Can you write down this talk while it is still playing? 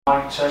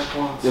Mic check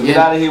one. Yo, get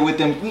out of here with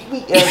them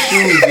weak ass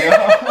shoes, yo.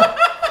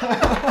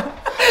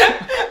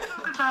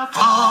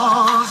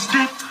 Balls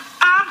deep.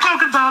 I'm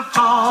talking about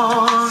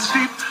balls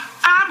deep.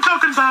 I'm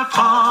talking about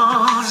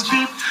balls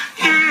deep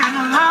in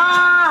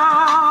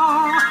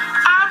love.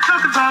 I'm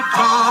talking about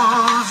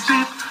balls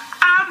deep.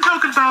 I'm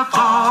talking about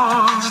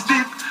balls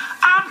deep.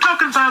 I'm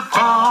talking about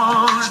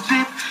balls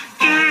deep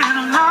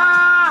in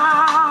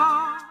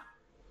love.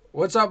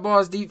 What's up,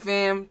 Balls Deep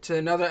fam? To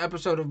another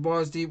episode of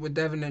Balls Deep with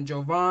Devin and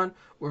Jovan,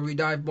 where we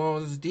dive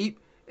balls deep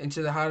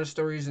into the hottest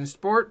stories in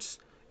sports.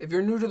 If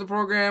you're new to the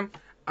program,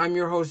 I'm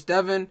your host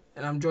Devin,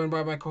 and I'm joined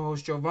by my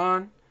co-host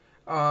Jovan.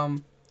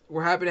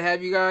 We're happy to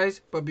have you guys,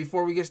 but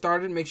before we get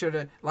started, make sure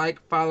to like,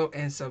 follow,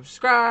 and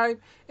subscribe.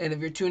 And if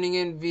you're tuning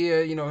in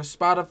via,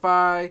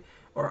 Spotify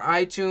or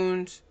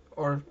iTunes,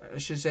 or I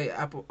should say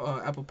Apple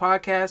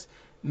Podcasts,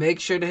 make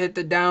sure to hit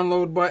the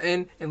download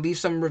button and leave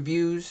some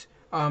reviews.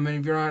 And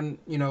if you're on,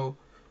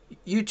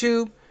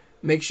 YouTube,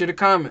 make sure to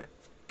comment.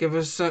 Give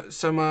us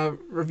some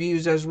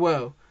reviews as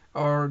well,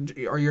 or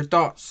your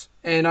thoughts.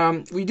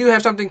 And we do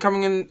have something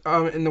coming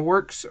in the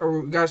works,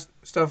 or we got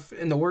stuff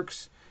in the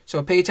works.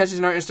 So pay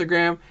attention to our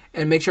Instagram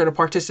and make sure to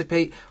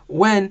participate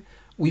when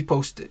we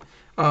post it.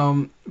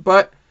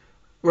 But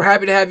we're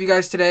happy to have you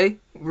guys today.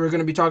 We're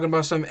going to be talking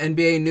about some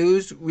NBA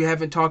news. We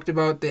haven't talked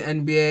about the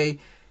NBA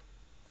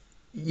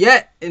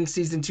yet in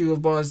season 2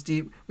 of Balls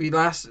Deep. We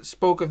last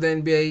spoke of the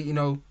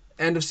NBA,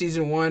 end of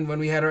season 1 when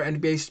we had our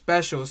NBA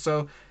special.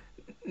 So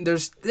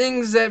there's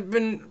things that have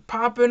been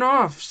popping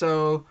off.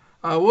 So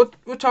we'll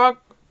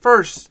talk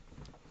first.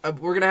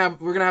 We're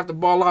gonna have to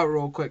ball out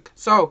real quick.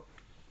 So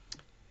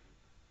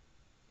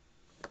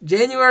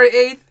January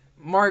 8th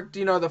marked,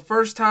 the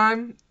first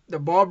time the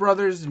Ball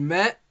brothers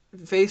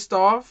faced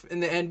off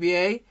in the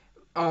NBA.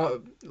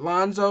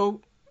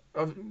 Lonzo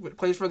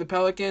plays for the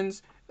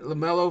Pelicans.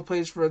 LaMelo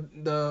plays for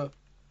the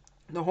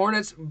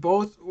Hornets.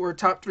 Both were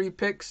top 3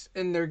 picks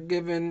in their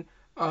given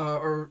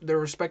or their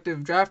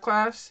respective draft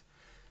class.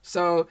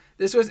 So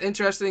this was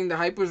interesting. The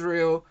hype was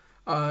real.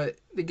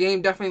 The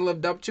game definitely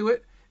lived up to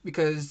it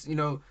because,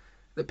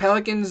 the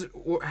Pelicans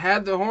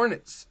had the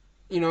Hornets,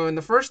 in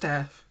the first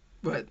half.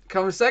 But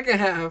come the second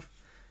half,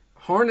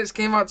 Hornets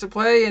came out to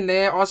play and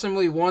they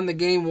ultimately won the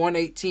game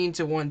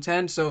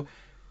 118-110. So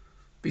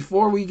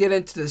before we get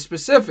into the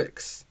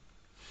specifics,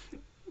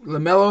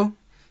 LaMelo,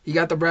 he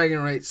got the bragging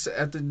rights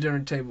at the dinner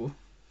table.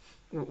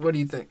 What do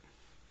you think?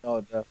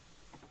 Oh, definitely.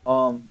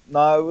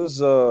 No,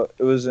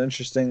 it was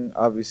interesting,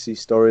 obviously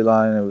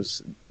storyline. It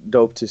was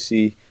dope to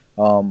see.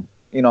 I'm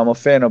a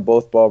fan of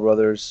both Ball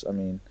brothers. I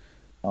mean,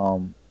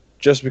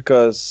 just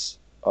because,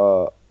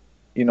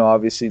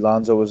 obviously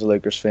Lonzo was a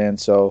Lakers fan,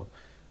 so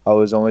I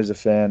was always a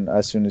fan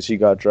as soon as he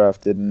got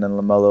drafted, and then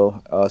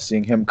LaMelo,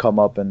 seeing him come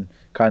up and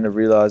kind of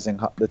realizing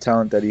the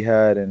talent that he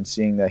had, and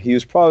seeing that he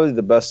was probably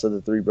the best of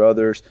the 3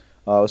 brothers.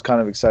 I was kind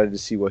of excited to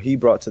see what he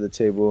brought to the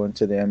table and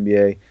to the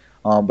NBA.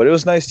 But it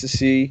was nice to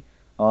see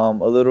a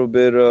little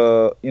bit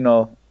of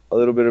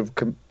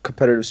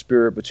competitive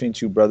spirit between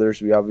 2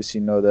 brothers. We obviously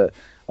know that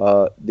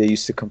they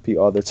used to compete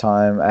all the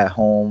time at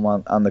home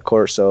on the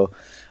court. So,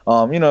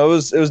 it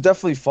was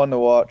definitely fun to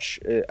watch.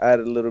 It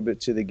added a little bit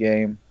to the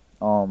game.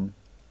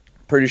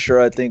 Pretty sure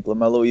I think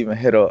LaMelo even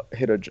hit a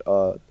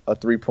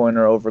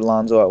 3-pointer over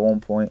Lonzo at one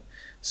point.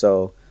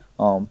 So,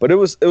 but it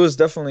was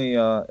definitely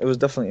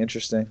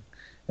interesting.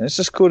 And it's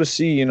just cool to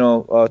see,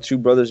 2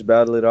 brothers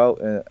battle it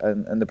out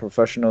and the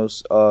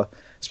professionals,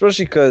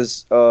 especially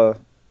because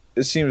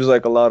it seems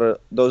like a lot of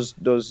those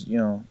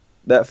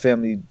that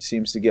family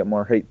seems to get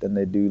more hate than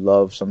they do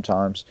love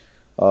sometimes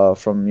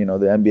from, the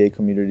NBA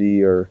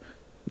community or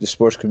the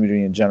sports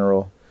community in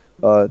general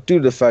due to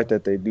the fact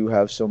that they do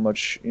have so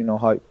much,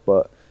 hype.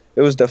 But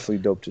it was definitely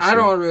dope to see. I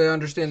don't really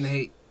understand the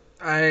hate.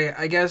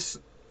 I guess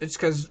it's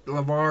because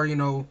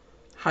LeVar,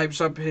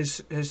 hypes up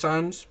his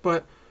sons,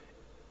 but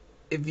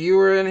if you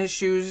were in his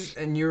shoes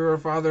and you were a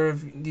father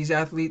of these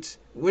athletes,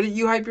 wouldn't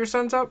you hype your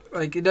sons up?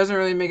 Like, it doesn't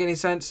really make any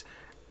sense.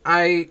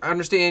 I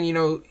understand,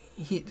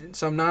 he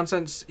some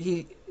nonsense.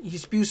 He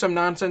spews some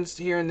nonsense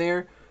here and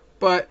there,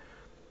 but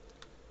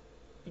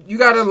you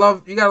gotta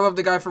love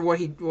the guy for what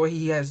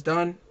he has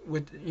done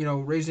with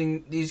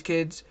raising these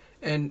kids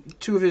and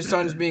 2 of his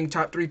sons being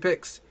top 3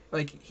 picks.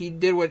 Like, he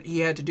did what he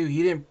had to do.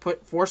 He didn't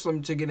force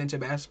them to get into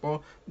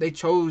basketball. They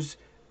chose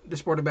the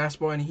sport of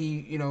basketball, and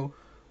he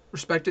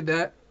respected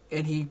that.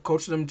 And he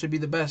coached them to be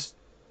the best.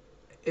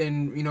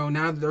 And,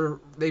 now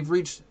they've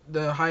reached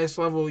the highest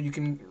level you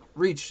can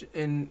reach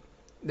in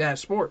that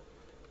sport.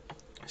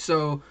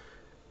 So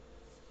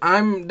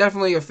I'm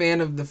definitely a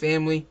fan of the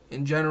family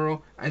in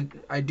general.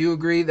 I do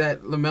agree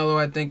that LaMelo,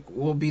 I think,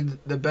 will be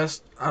the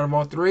best out of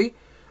all 3.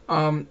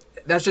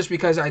 That's just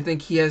because I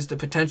think he has the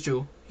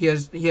potential. He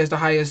has the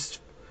highest,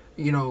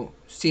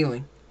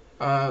 ceiling.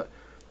 But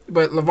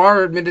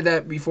LeVar admitted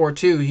that before,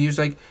 too. He was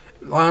like,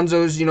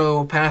 Lonzo's,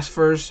 pass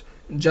first.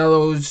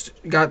 Jello's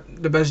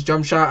got the best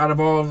jump shot out of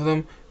all of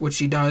them, which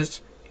he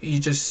does. He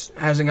just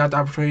hasn't got the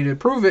opportunity to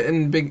prove it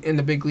in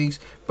the big leagues.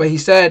 But he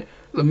said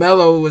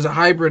LaMelo was a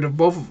hybrid of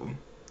both of them.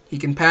 He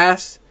can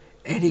pass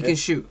and he can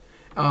shoot.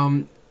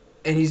 And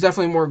he's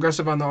definitely more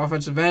aggressive on the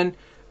offensive end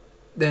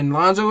than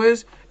Lonzo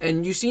is,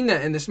 and you've seen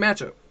that in this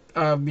matchup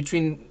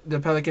between the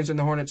Pelicans and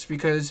the Hornets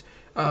because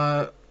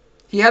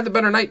he had the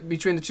better night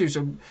between the two.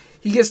 So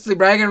he gets the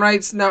bragging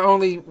rights not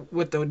only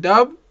with the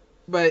dub,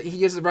 but he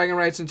gets the bragging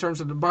rights in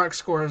terms of the box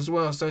score as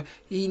well. So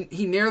he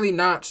nearly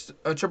notched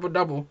a triple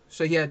double.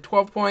 So he had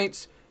 12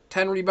 points,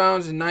 10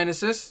 rebounds, and 9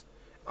 assists.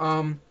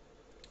 I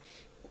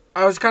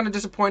was kind of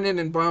disappointed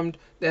and bummed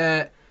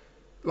that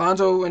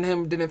Lonzo and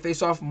him didn't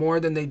face off more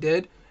than they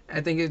did.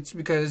 I think it's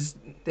because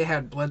they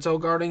had Bledsoe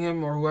guarding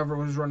him or whoever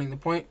was running the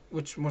point,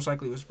 which most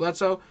likely was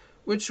Bledsoe,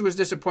 which was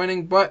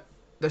disappointing. But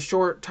the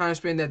short time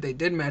span that they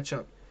did match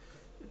up,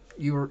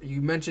 you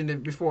mentioned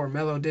it before.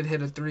 Melo did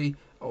hit a three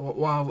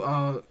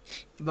while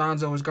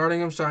Lonzo was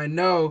guarding him, so I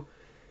know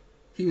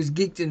he was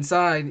geeked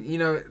inside. You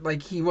know,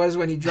 like he was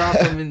when he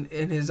dropped him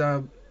in his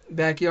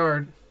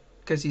backyard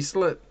because he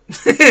slipped.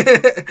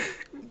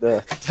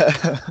 Yeah.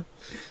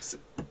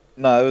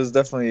 No, it was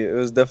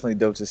definitely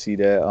dope to see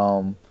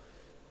that.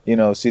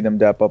 See them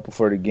dap up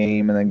before the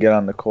game and then get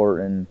on the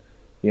court and,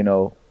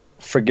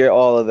 forget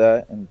all of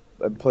that and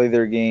play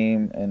their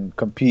game and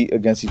compete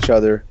against each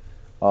other.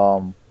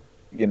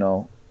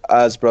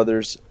 As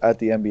brothers at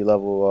the NBA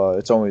level,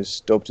 it's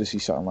always dope to see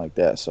something like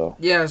that. So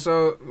yeah,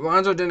 so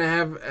Lonzo didn't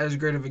have as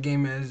great of a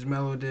game as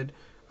Melo did.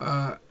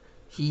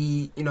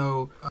 He,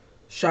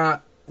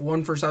 shot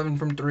 1 for 7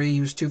 from 3.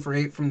 He was 2 for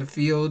 8 from the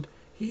field.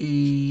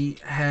 He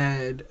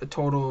had a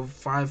total of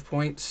 5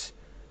 points,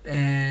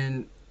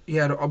 and he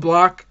had a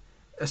block,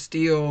 a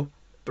steal,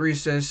 3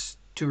 assists,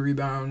 2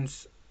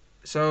 rebounds.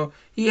 So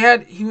he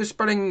was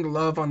spreading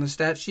love on the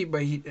stat sheet,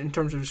 but in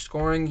terms of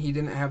scoring, he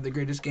didn't have the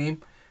greatest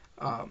game.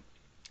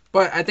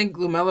 But I think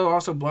LaMelo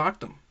also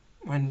blocked him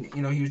when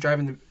he was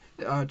driving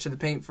to the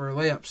paint for a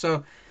layup.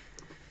 So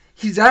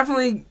he's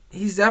definitely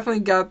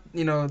got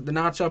the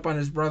notch up on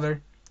his brother.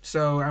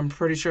 So I'm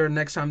pretty sure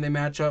next time they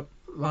match up,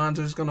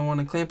 Lonzo's going to want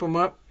to clamp him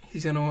up.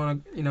 He's going to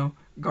want to,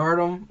 guard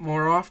him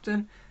more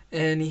often.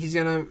 And he's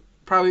going to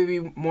probably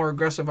be more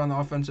aggressive on the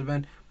offensive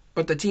end.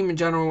 But the team in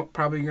general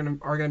probably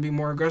are going to be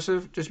more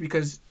aggressive just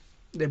because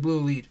they blew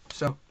a lead.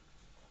 So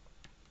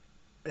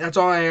that's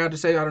all I had to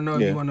say. I don't know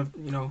if you want to,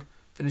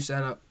 finish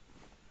that up.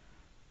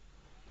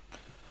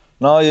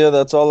 No, yeah,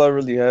 that's all I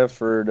really have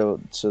for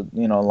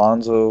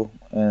Lonzo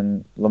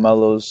and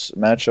LaMelo's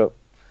matchup.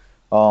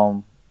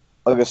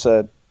 Like I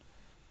said,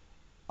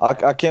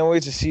 I can't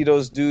wait to see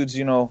those dudes,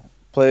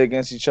 play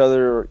against each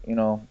other,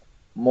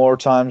 more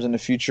times in the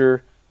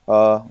future.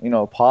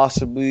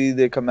 Possibly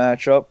they could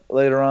match up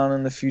later on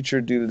in the future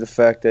due to the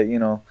fact that,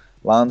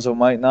 Lonzo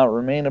might not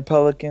remain a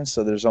Pelican,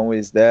 so there's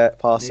always that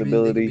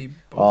possibility. Maybe they could be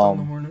both on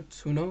the Hornets.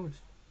 Who knows?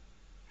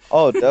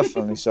 Oh,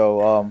 definitely.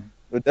 So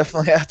we'll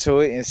definitely have to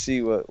wait and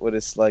see what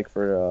it's like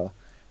for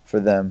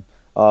them.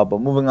 But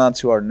moving on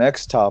to our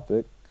next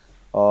topic,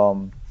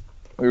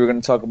 we were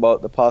going to talk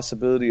about the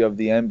possibility of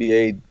the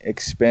NBA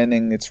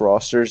expanding its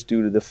rosters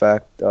due to the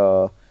fact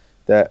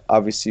that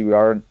obviously we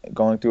are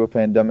going through a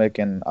pandemic,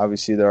 and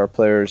obviously there are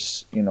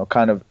players,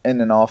 kind of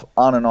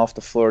on and off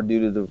the floor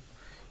due to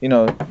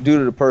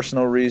the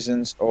personal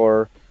reasons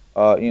or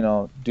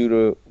due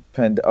to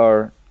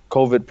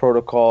COVID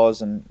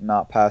protocols and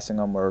not passing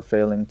them or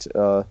failing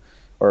to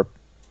or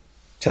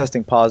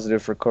testing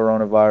positive for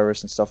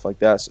coronavirus and stuff like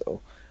that.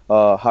 So.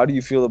 How do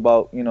you feel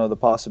about the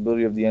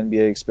possibility of the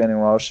NBA expanding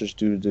rosters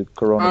due to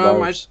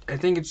coronavirus? I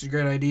think it's a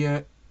great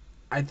idea.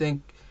 I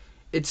think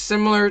it's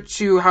similar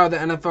to how the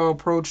NFL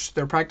approached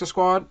their practice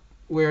squad,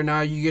 where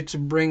now you get to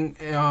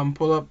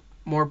pull up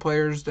more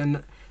players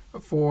than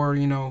for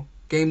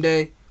game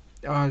day,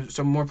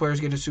 so more players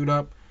get to suit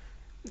up,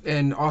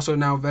 and also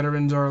now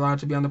veterans are allowed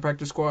to be on the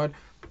practice squad.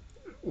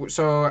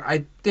 So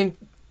I think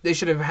they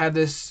should have had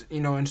this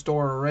in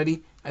store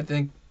already. I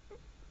think.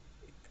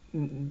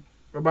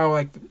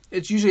 About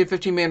it's usually a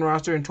 15-man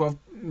roster and 12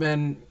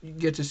 men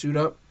get to suit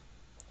up.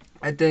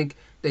 I think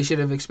they should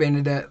have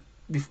expanded that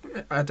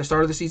at the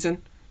start of the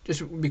season,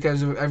 just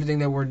because of everything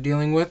that we're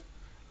dealing with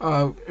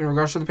in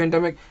regards to the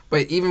pandemic.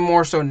 But even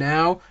more so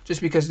now,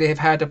 just because they have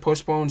had to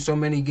postpone so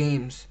many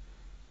games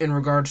in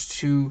regards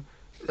to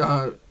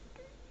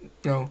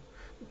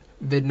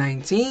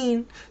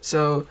COVID-19.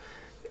 So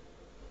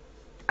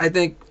I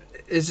think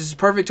it's just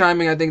perfect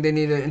timing. I think they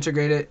need to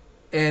integrate it,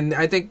 and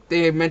I think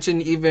they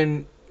mentioned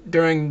even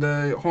during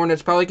the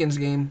Hornets-Pelicans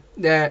game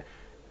that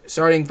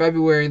starting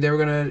February they were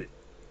going to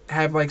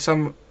have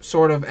some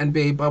sort of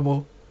NBA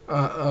bubble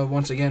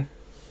once again.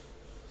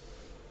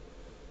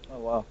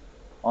 Oh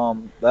wow,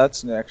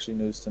 that's actually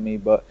news to me.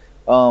 But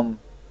I'm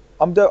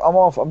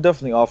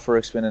definitely all for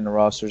expanding the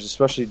rosters,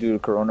 especially due to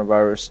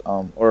coronavirus,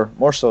 or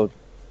more so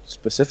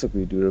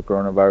specifically due to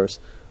coronavirus.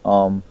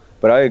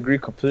 But I agree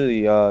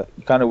completely. You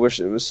kind of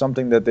wish it was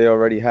something that they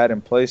already had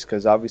in place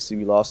because obviously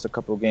we lost a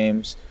couple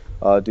games.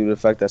 Due to the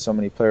fact that so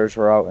many players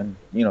were out and,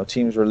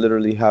 teams were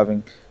literally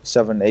having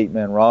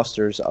 7-8-man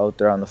rosters out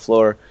there on the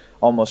floor,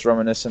 almost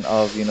reminiscent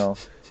of,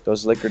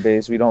 those Laker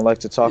days we don't like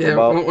to talk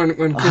about.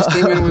 When Chris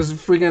Kaman was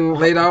freaking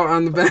laid out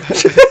on the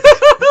bench.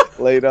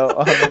 laid out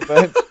on the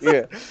bench.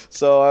 Yeah.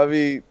 So I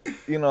mean,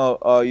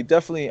 I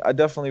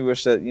definitely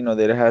wish that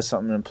they'd had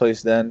something in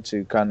place then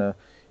to kind of,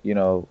 you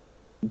know,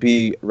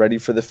 be ready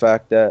for the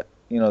fact that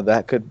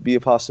that could be a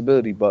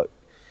possibility. But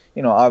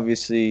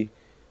obviously,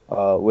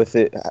 with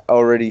it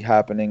already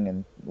happening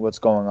and what's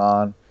going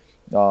on,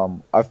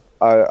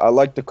 I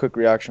like the quick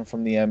reaction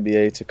from the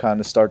NBA to kind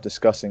of start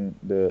discussing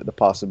the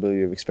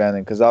possibility of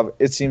expanding, because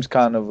it seems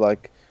kind of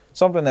like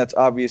something that's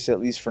obvious,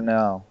 at least for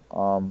now,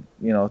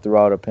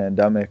 throughout a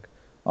pandemic.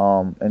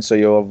 And so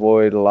you'll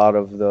avoid a lot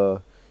of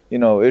the,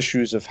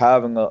 issues of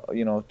having a,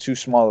 too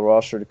small a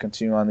roster to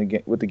continue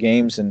on with the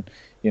games. And,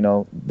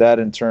 that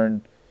in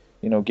turn,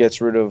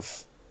 gets rid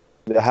of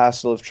the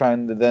hassle of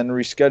trying to then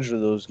reschedule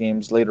those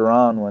games later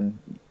on when,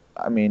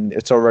 I mean,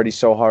 it's already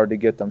so hard to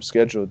get them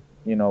scheduled,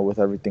 with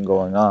everything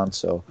going on.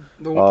 So,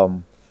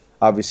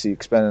 obviously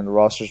expanding the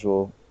rosters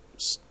will,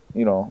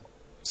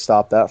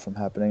 stop that from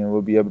happening, and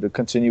we'll be able to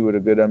continue with a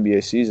good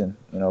NBA season,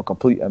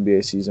 complete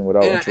NBA season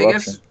without interruption. I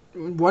guess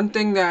one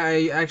thing that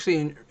I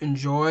actually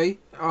enjoy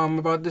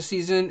about this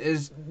season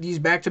is these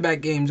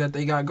back-to-back games that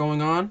they got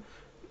going on.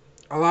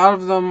 A lot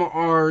of them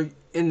are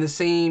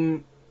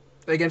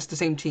against the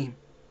same team.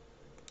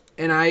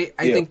 And I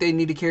think they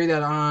need to carry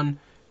that on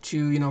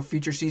to,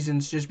 future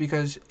seasons, just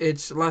because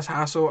it's less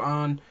hassle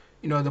on,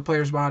 the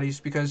players' bodies.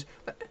 Because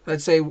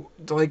let's say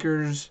the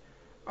Lakers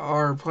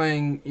are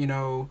playing,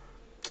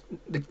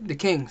 the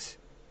Kings,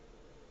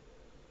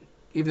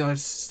 even though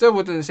it's still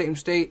within the same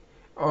state,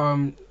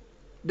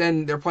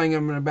 then they're playing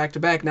them in a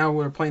back-to-back. Now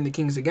we're playing the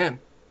Kings again.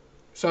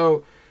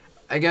 So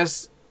I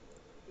guess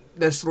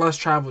that's less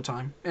travel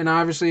time. And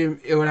obviously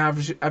it would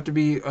have to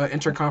be an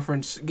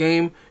interconference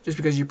game, just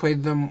because you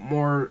played them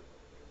more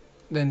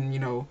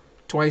than,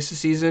 twice a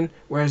season.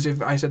 Whereas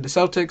if I said the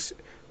Celtics,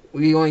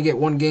 we only get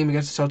one game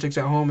against the Celtics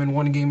at home and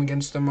one game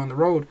against them on the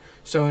road.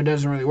 So it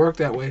doesn't really work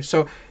that way.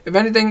 So if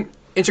anything,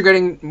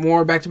 integrating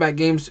more back-to-back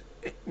games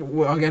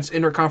against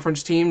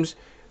interconference teams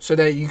so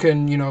that you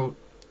can,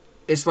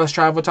 it's less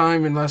travel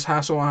time and less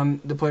hassle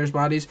on the players'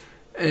 bodies.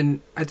 And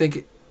I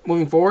think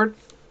moving forward,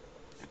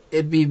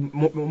 it'd be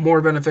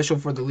more beneficial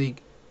for the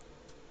league.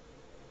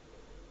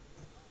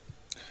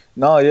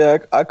 No, yeah,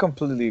 I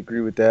completely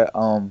agree with that.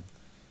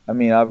 I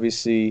mean,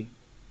 obviously,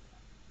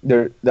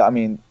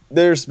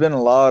 there's been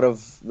a lot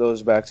of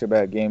those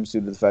back-to-back games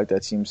due to the fact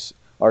that teams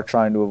are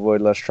trying to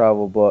avoid less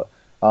travel. But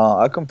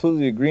I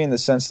completely agree in the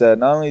sense that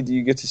not only do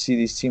you get to see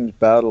these teams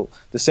battle,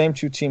 the same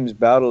two teams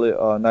battle it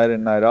night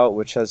in, night out,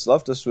 which has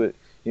left us with,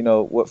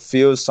 what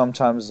feels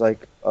sometimes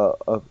like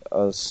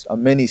a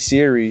mini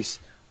series.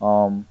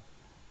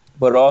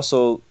 But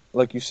also,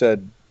 like you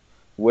said,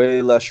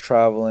 way less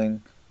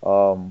traveling,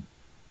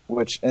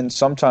 and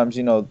sometimes,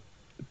 a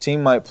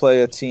team might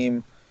play a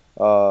team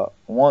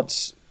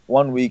once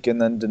one week, and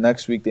then the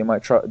next week they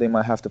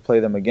might have to play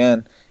them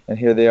again, and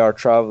here they are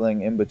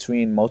traveling in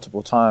between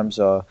multiple times.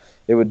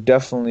 It would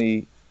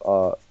definitely,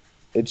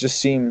 it just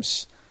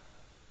seems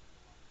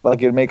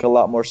like it'd make a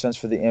lot more sense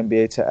for the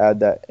NBA to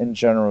add that in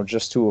general,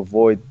 just to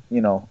avoid,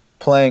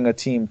 playing a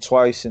team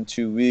twice in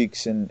 2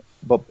 weeks,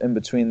 but in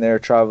between there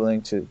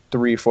traveling to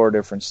 3-4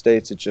 different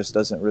states. It just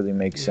doesn't really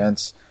make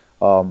sense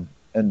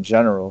in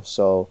general.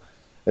 So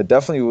it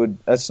definitely would.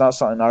 That's not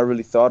something I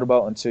really thought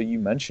about until you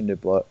mentioned it,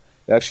 but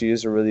it actually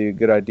is a really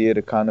good idea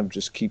to kind of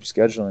just keep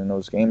scheduling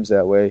those games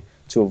that way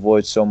to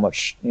avoid so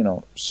much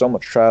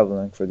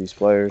traveling for these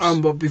players.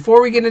 But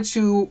before we get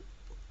into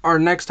our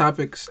next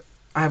topics,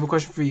 I have a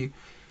question for you.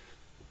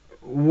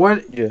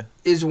 What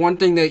is one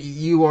thing that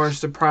you are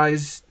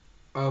surprised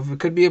of? It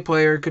could be a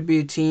player, it could be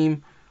a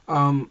team,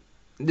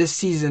 this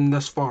season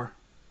thus far.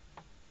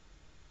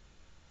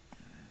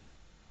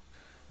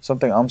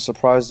 Something I'm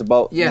surprised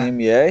about in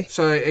the NBA?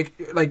 So,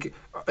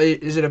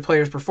 is it a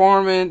player's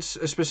performance,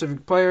 a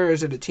specific player?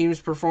 Is it a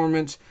team's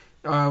performance?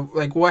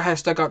 What has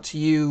stuck out to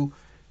you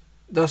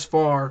thus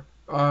far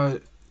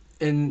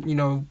in,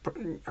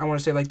 I want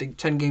to say, the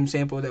 10-game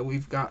sample that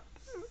we've got?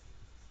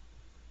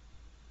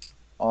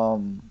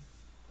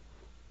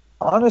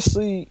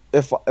 Honestly,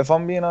 if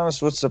I'm being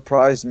honest, what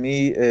surprised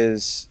me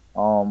is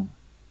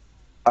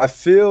I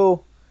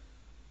feel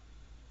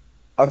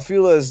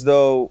as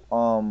though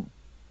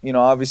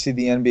obviously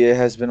the NBA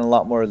has been a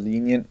lot more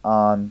lenient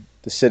on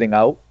the sitting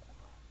out.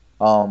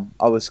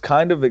 I was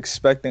kind of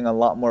expecting a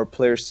lot more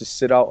players to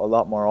sit out a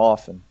lot more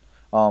often.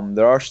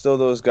 There are still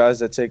those guys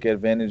that take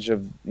advantage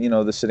of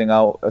the sitting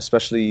out,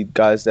 especially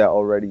guys that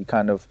already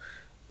kind of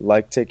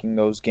like taking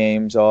those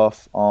games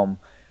off.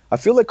 I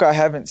feel like I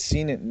haven't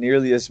seen it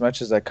nearly as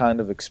much as I kind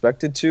of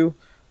expected to,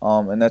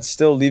 and that's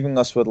still leaving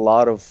us with a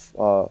lot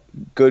of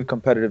good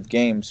competitive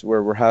games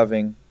where we're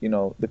having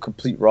the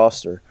complete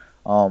roster.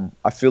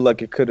 I feel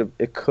like it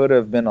could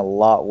have been a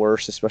lot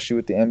worse, especially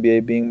with the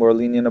NBA being more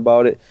lenient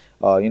about it.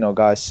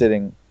 Guys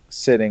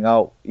sitting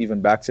out even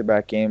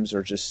back-to-back games,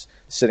 or just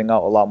sitting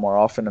out a lot more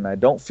often, and I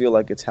don't feel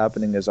like it's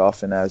happening as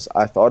often as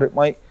I thought it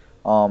might.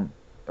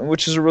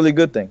 Which is a really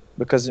good thing,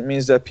 because it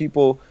means that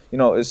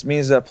it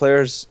means that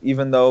players,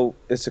 even though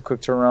it's a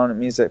quick turnaround, it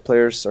means that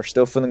players are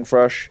still feeling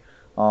fresh.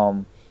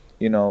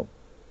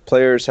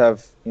 players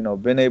have,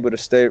 been able to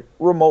stay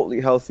remotely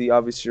healthy.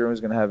 Obviously, everyone's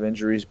going to have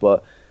injuries,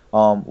 but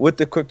with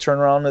the quick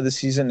turnaround of the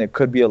season, it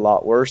could be a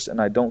lot worse.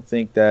 And I don't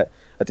think that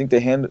I think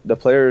the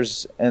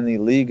players and the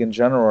league in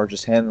general are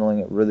just handling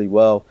it really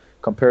well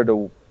compared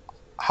to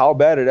how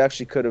bad it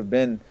actually could have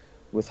been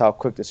with how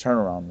quick the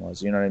turnaround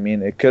was. You know what I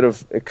mean? It could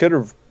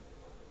have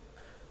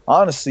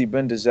honestly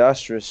been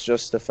disastrous,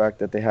 just the fact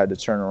that they had to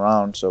turn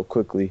around so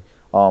quickly.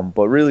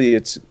 But really,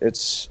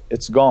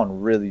 it's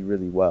gone really,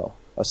 really well.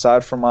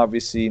 Aside from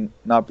obviously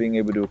not being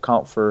able to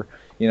account for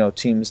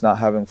teams not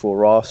having full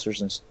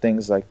rosters and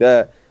things like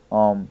that,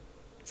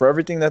 for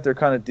everything that they're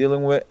kind of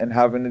dealing with and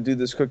having to do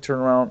this quick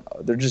turnaround,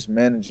 they're just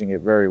managing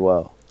it very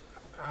well.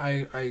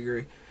 I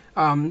agree.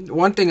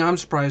 One thing I'm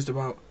surprised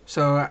about.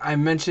 So I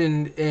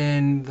mentioned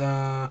in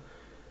the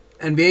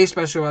NBA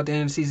special at the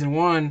end of season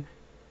 1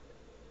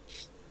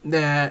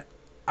 that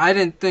I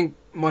didn't think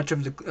much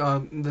of the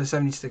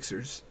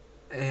 76ers,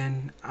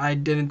 and I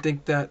didn't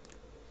think that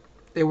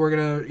they were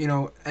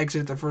gonna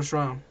exit the first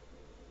round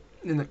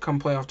in the come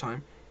playoff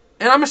time.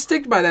 And I'm gonna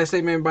stick by that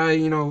statement by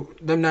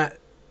them not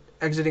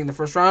exiting the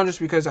first round, just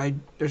because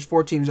there's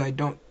 4 teams I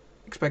don't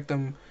expect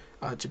them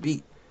to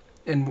beat,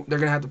 and they're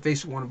gonna have to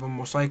face one of them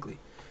most likely.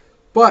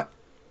 But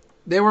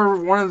they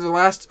were one of the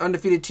last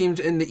undefeated teams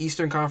in the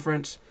Eastern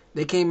Conference.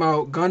 They came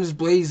out guns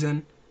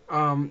blazing,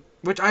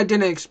 which I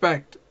didn't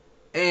expect,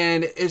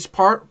 and it's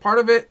part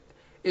of it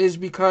is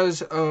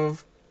because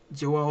of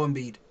Joel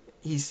Embiid.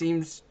 He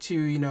seems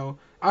to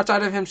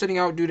outside of him sitting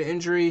out due to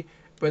injury,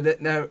 but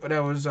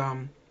that was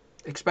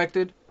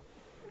expected.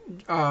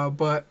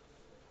 But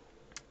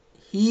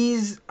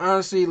he's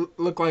honestly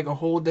looked like a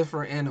whole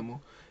different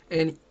animal,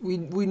 and we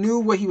knew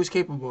what he was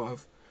capable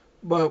of,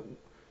 but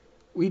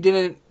we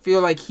didn't feel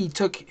like he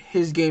took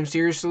his game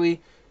seriously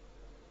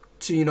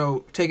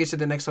to take it to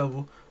the next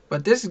level.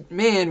 But this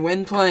man,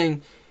 when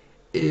playing,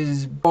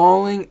 is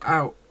balling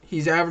out.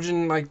 He's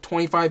averaging like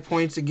 25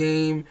 points a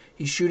game.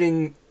 He's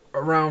shooting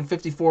around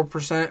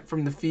 54%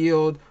 from the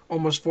field,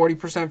 almost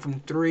 40% from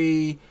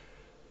 3.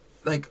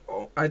 Like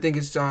I think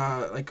it's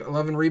like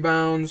 11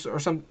 rebounds or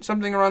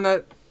something around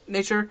that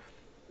nature.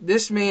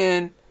 This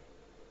man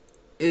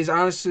is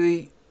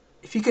honestly,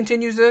 if he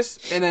continues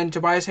this, and then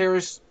Tobias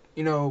Harris,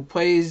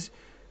 plays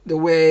the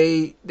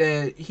way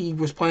that he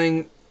was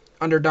playing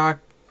under Doc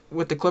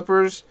with the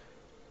Clippers,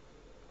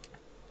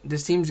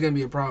 this team's gonna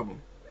be a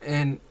problem.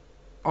 And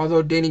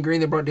although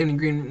they brought Danny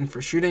Green in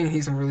for shooting,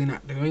 he's really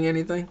not doing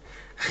anything.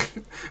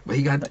 But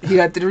he got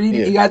 3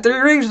 Yeah. he got 3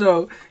 rings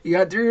though. He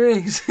got 3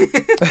 rings.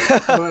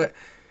 But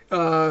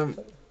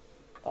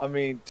I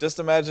mean, just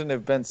imagine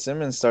if Ben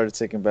Simmons started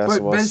taking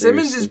basketball but Ben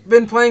seriously. Simmons has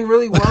been playing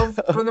really well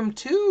for them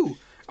too.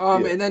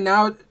 Yeah. And then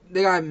now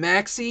they got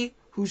Maxey,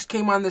 who's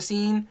came on the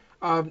scene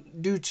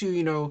due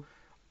to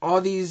all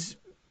these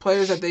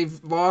players that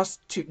they've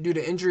lost due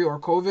to injury or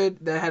COVID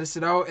that had to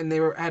sit out, and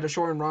had a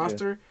shortened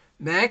roster.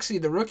 Yeah. Maxey,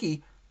 the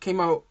rookie, came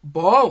out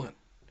balling,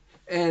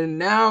 and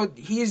now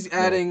he's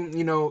adding.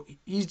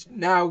 He's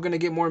now going to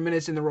get more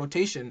minutes in the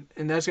rotation,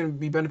 and that's going to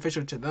be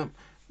beneficial to them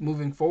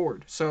moving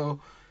forward. So,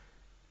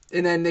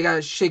 and then they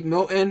got Shake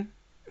Milton,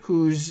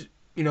 who's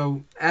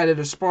added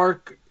a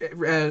spark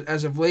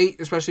as of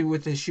late, especially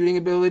with his shooting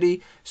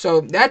ability.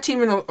 So that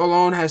team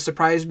alone has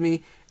surprised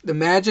me. The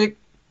Magic,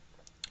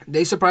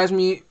 they surprised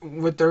me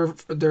with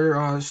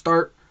their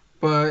start,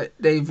 but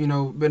they've been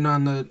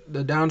on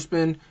the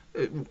downspin,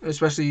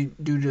 especially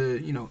due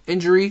to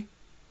injury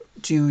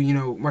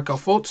to Markelle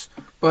Fultz.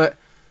 But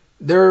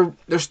their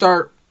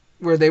start,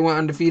 where they went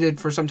undefeated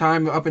for some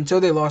time up until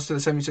they lost to the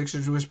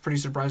 76ers, was pretty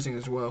surprising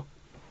as well.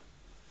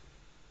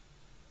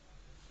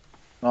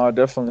 No, I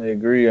definitely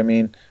agree. I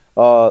mean,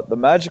 the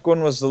Magic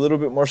one was a little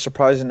bit more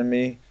surprising to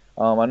me.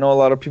 I know a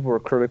lot of people were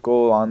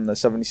critical on the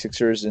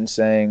 76ers and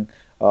saying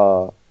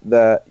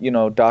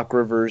that, Doc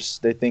Rivers,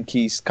 they think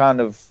he's kind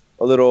of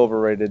a little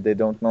overrated. They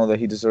don't know that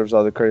he deserves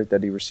all the credit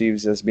that he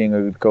receives as being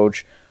a good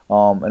coach.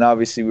 And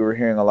obviously we were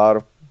hearing a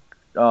lot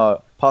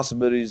of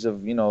possibilities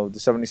of, the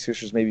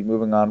 76ers maybe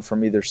moving on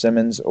from either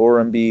Simmons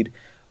or Embiid.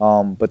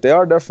 But they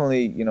are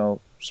definitely,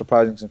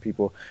 surprising some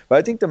people. But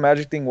I think the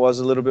Magic thing was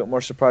a little bit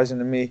more surprising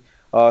to me.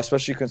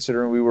 Especially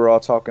considering we were all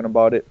talking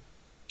about it.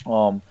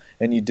 And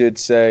you did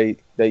say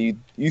that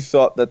you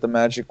thought that the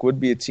Magic would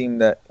be a team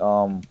that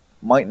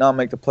might not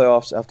make the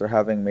playoffs after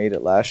having made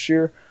it last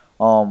year.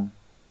 And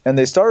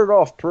they started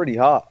off pretty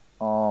hot.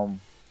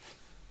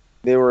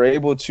 They were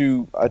able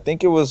to, I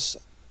think it was,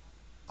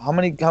 how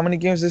many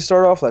games did they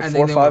start off? Like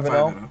 4 or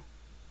 5-0?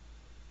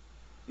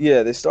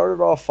 Yeah, they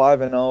started off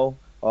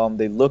 5-0.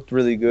 They looked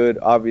really good.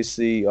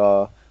 Obviously,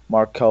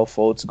 Markelle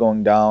Fultz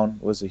going down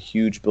was a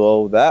huge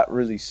blow. That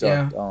really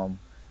sucked. Yeah.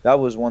 That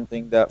was one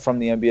thing that from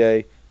the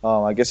NBA,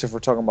 I guess if we're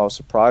talking about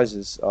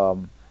surprises,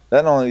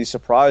 that not only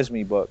surprised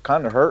me, but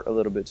kind of hurt a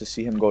little bit to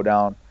see him go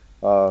down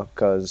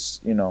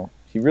because,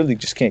 he really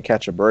just can't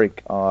catch a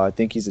break. I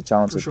think he's a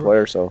talented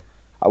player, so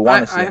I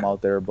want to see him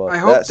out there. But I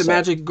hope the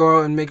Magic go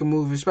out and make a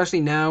move,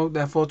 especially now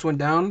that Fultz went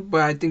down,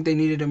 but I think they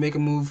needed to make a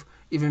move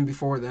even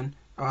before then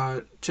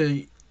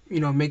to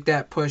make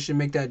that push and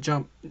make that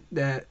jump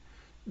that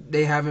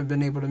they haven't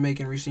been able to make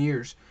in recent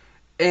years.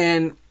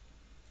 And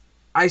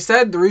I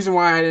said the reason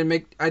why I didn't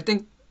make,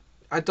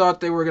 I thought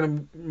they were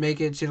gonna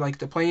make it to like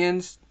the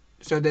play-ins,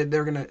 so that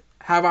they're gonna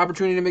have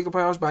opportunity to make the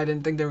playoffs, but I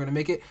didn't think they were gonna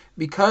make it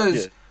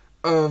because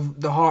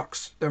of the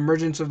Hawks, the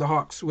emergence of the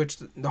Hawks, which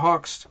the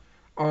Hawks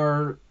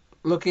are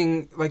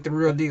looking like the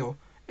real deal.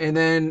 And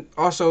then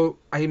also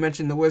I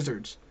mentioned the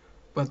Wizards,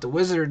 but the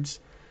Wizards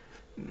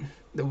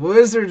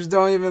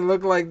don't even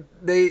look like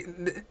the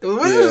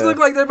Wizards look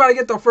like they're about to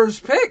get the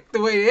first pick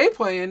the way they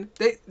playing.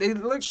 They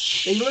look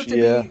to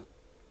be.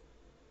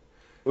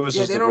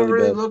 Yeah, they don't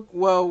really look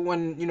well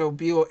when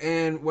Beal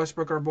and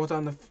Westbrook are both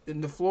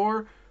in the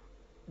floor.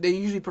 They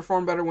usually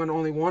perform better when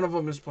only one of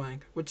them is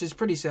playing, which is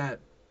pretty sad.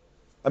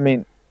 I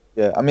mean,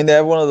 they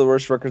have one of the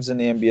worst records in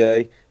the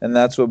NBA, and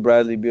that's with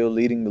Bradley Beal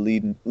leading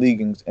the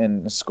league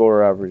in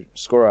score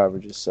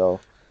averages. So,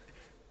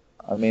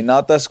 I mean,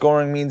 not that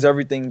scoring means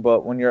everything,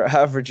 but when you're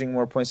averaging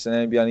more points than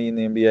anybody in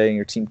the NBA and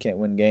your team can't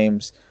win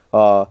games,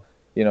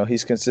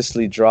 he's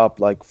consistently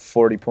dropped like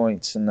 40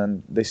 points, and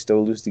then they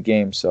still lose the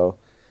game. So,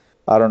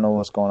 I don't know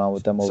what's going on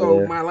with them over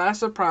there. So my last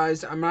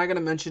surprise, I'm not going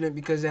to mention it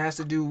because it has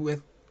to do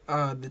with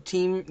the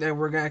team that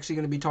we're actually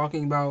going to be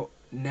talking about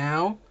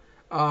now.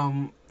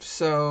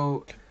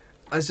 So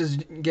let's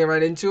just get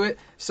right into it.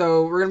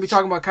 So we're going to be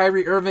talking about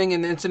Kyrie Irving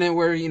and the incident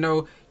where,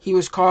 he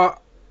was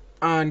caught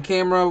on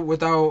camera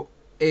without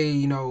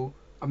a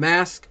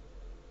mask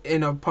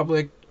in a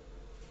public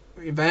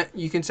event,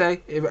 you can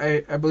say.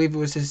 I believe it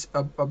was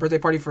a birthday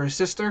party for his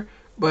sister,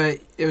 but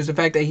it was the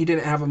fact that he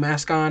didn't have a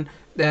mask on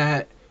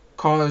that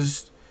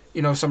caused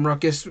some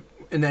ruckus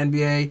in the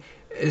NBA,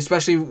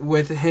 especially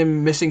with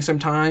him missing some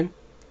time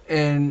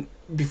and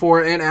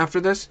before and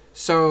after this.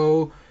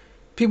 So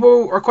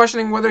people are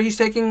questioning whether he's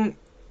taking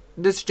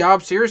this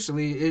job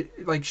seriously.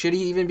 Should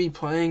he even be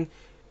playing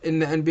in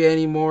the NBA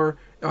anymore?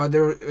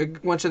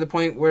 It went to the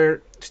point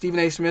where Stephen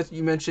A. Smith,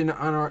 you mentioned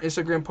on our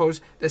Instagram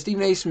post, that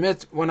Stephen A.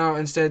 Smith went out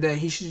and said that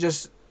he should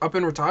just up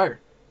and retire.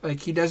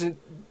 He doesn't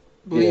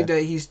believe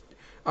that he's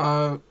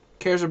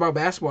cares about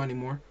basketball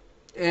anymore.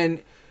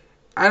 And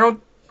I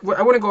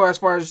wouldn't go as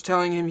far as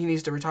telling him he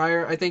needs to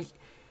retire. I think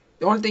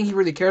the only thing he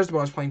really cares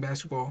about is playing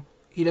basketball.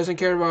 He doesn't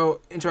care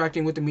about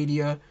interacting with the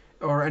media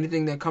or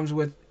anything that comes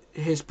with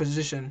his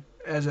position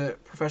as a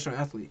professional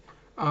athlete.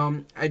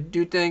 I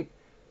do think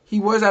he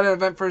was at an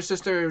event for his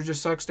sister. It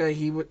just sucks that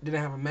he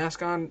didn't have a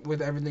mask on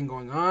with everything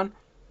going on.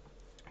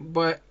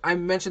 But I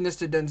mentioned this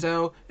to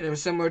Denzel, and it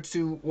was similar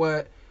to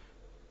what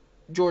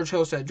George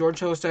Hill said. George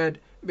Hill said,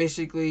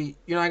 basically,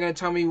 you're not going to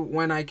tell me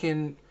when I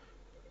can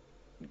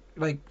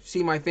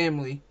see my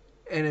family,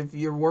 and if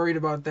you're worried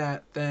about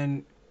that,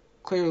 then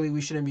clearly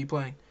we shouldn't be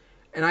playing.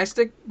 And I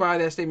stick by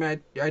that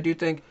statement. I do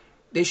think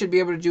they should be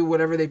able to do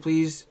whatever they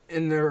please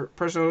in their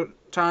personal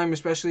time,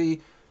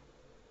 especially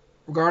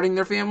regarding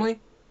their family,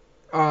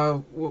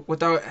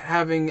 without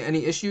having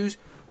any issues.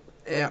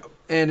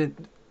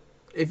 And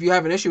if you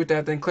have an issue with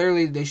that, then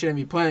clearly they shouldn't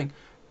be playing.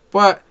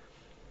 But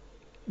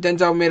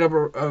Denzel made up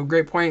a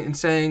great point in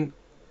saying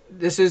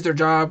this is their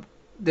job.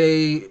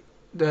 The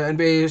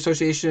NBA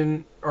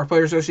Association or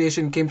Player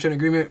Association came to an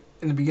agreement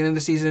in the beginning of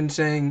the season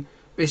saying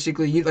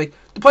basically the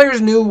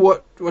players knew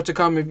what to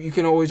come. If you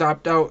can always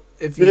opt out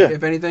if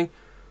anything,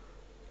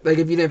 if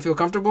you didn't feel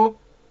comfortable.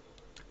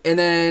 And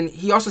then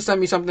he also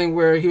sent me something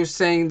where he was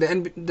saying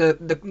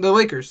the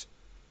Lakers.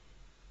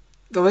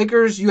 The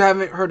Lakers, you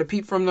haven't heard a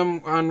peep from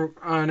them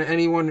on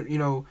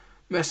anyone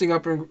messing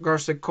up in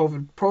regards to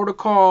COVID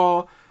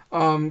protocol.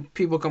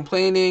 People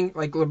complaining,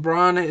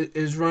 LeBron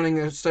is running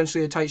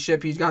essentially a tight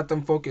ship. He's got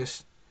them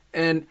focused,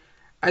 and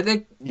I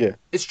think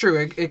it's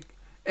true.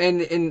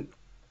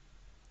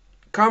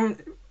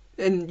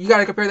 And you got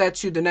to compare that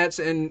to the Nets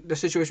and the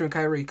situation with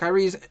Kyrie.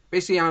 Kyrie's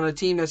basically on a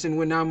team that's in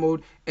win now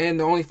mode, and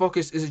the only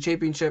focus is a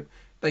championship.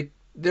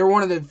 They're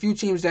one of the few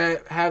teams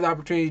that have the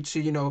opportunity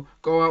to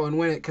go out and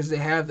win it because they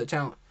have the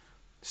talent.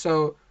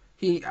 So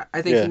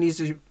I think he needs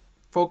to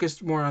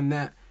focus more on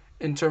that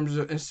in terms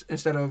of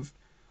instead of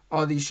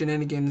all these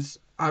shenanigans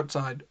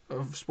outside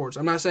of sports.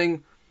 I'm not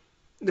saying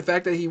the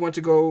fact that he went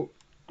to go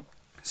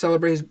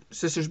celebrate his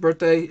sister's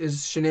birthday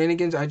is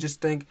shenanigans. I just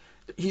think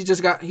he's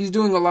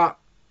doing a lot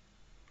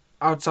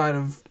outside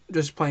of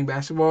just playing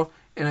basketball,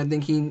 and I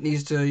think he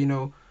needs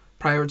to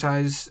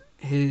prioritize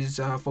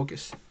his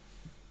focus.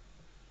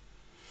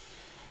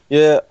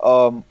 Yeah,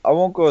 I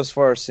won't go as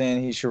far as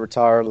saying he should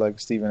retire like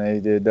Stephen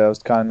A. did. That was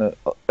kind of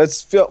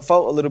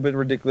felt a little bit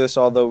ridiculous.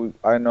 Although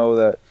I know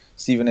that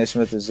Stephen A.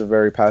 Smith is a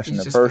very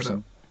passionate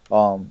person,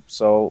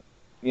 so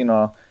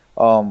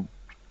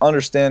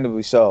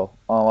understandably so.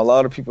 A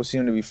lot of people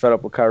seem to be fed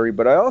up with Kyrie,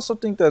 but I also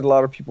think that a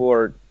lot of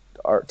people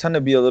tend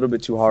to be a little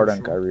bit too hard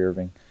on Kyrie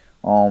Irving.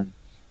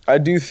 I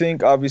do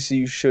think obviously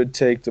you should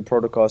take the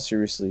protocol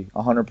seriously,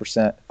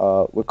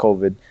 100% with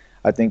COVID.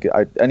 I think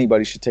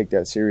anybody should take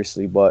that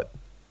seriously, but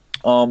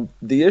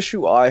the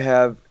issue I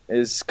have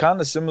is kind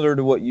of similar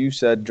to what you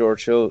said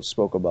George Hill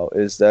spoke about,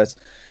 is that,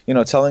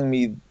 telling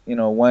me,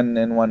 when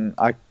and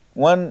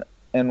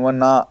when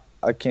not,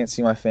 I can't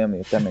see my family,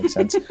 if that makes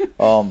sense.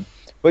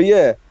 But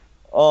yeah,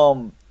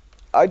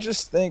 I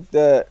just think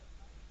that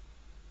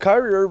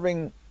Kyrie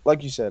Irving,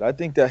 like you said, I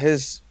think that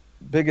his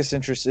biggest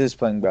interest is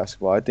playing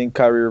basketball. I think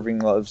Kyrie Irving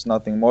loves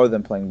nothing more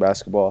than playing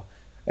basketball,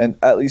 and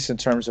at least in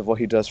terms of what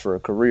he does for a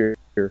career.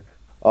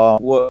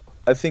 What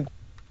I think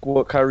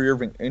what Kyrie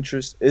Irving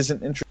interest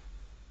isn't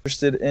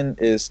interested in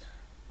is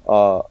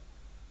uh,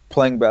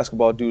 playing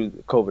basketball due to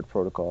the COVID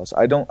protocols.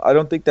 I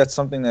don't think that's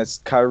something that's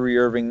Kyrie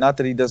Irving. Not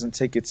that he doesn't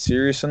take it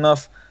serious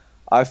enough.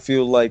 I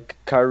feel like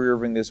Kyrie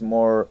Irving is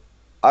more.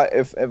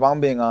 If I'm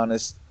being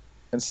honest,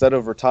 instead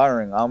of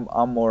retiring,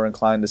 I'm more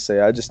inclined to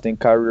say I just think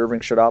Kyrie Irving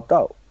should opt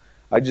out.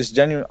 I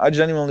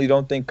genuinely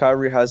don't think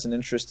Kyrie has an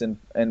interest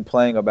in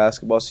playing a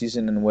basketball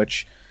season in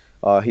which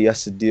he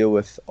has to deal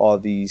with all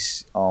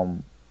these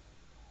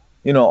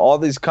all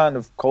these kind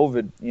of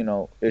COVID,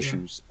 Yeah.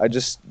 issues.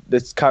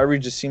 This Kyrie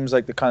just seems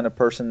like the kind of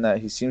person that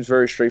he seems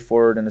very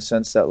straightforward in the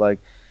sense that like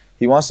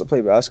he wants to play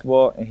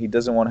basketball and he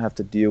doesn't want to have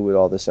to deal with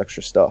all this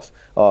extra stuff.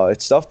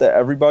 It's stuff that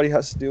everybody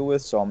has to deal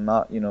with, so I'm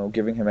not,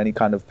 giving him any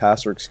kind of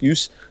pass or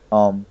excuse.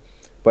 Um,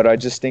 but I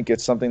just think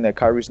it's something that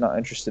Kyrie's not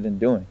interested in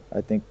doing.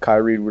 I think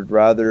Kyrie would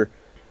rather,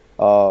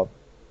 uh,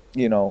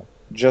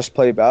 just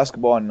play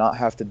basketball and not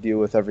have to deal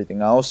with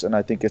everything else. And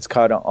I think it's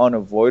kind of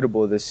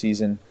unavoidable this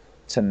season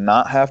to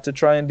not have to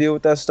try and deal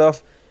with that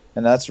stuff.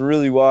 And that's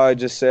really why I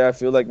just say I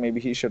feel like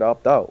maybe he should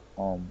opt out.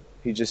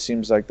 He just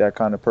seems like that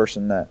kind of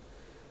person that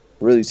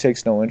really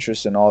takes no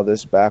interest in all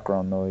this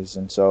background noise.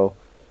 And so,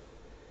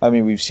 I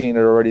mean, we've seen it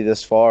already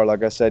this far.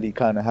 Like I said, he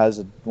kind of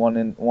has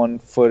one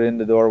foot in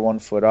the door, one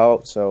foot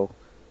out. So,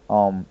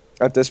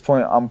 at this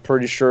point, I'm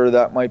pretty sure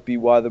that might be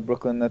why the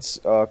Brooklyn Nets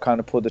kind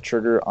of pulled the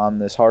trigger on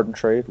this Harden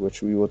trade,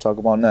 which we will talk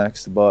about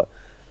next. But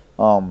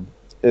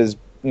is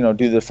due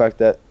to the fact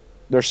that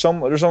there's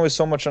always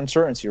so much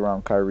uncertainty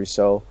around Kyrie.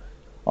 So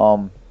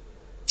um,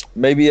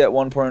 maybe at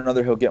one point or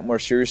another he'll get more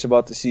serious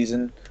about the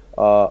season.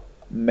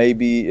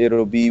 Maybe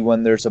it'll be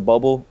when there's a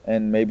bubble,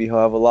 and maybe he'll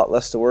have a lot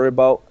less to worry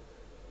about.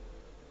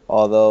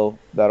 Although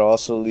that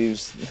also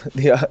leaves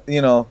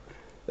the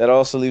that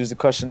also leaves the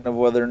question of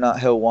whether or not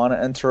he'll want to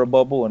enter a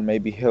bubble, and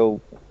maybe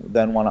he'll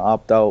then want to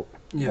opt out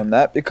Yeah. when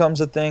that becomes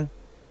a thing.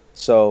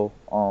 So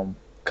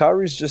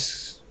Kyrie's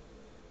just,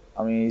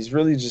 I mean, he's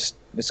really just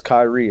it's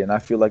Kyrie, and I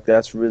feel like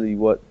that's really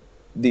what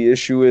the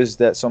issue is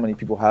that so many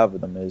people have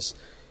with him is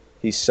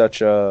he's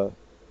such a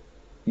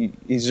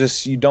he's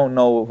just you don't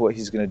know what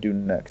he's gonna do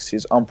next.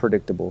 He's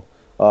unpredictable,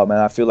 and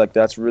I feel like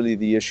that's really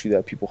the issue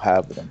that people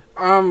have with him.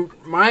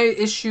 My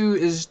issue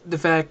is the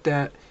fact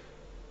that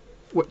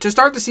to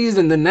start the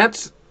season, the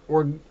Nets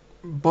were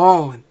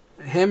balling.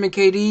 Him and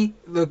KD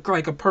look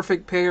like a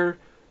perfect pair.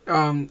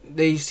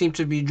 They seem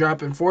to be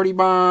dropping 40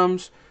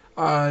 bombs.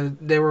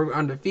 They were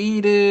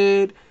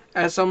undefeated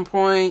at some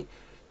point.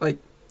 Like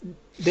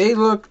they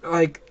looked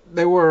like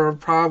they were a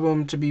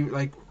problem to be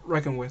like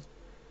reckoned with.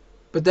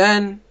 But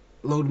then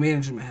load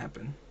management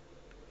happened,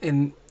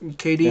 and Yeah,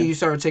 KD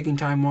started taking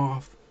time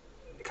off.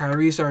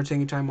 Kyrie started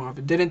taking time off.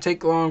 It didn't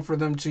take long for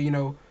them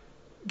to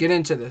get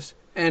into this,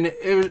 and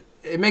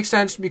it makes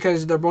sense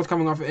because they're both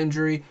coming off an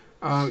injury.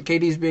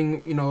 KD's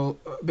being a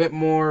bit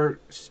more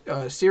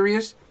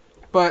serious,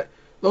 but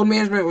load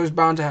management was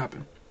bound to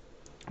happen.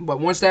 But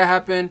once that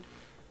happened,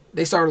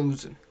 they started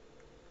losing.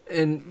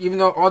 And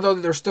although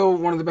they're still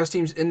one of the best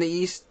teams in the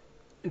East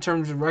in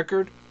terms of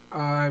record,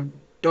 I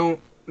don't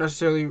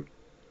necessarily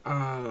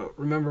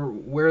remember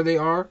where they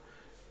are.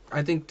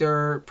 I think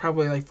they're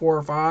probably like 4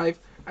 or 5.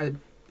 I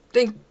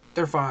think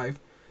they're 5.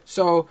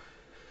 So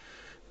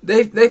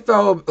they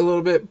fell a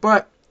little bit,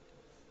 but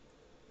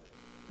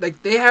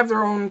like they have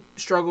their own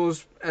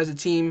struggles as a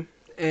team,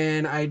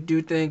 and I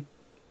do think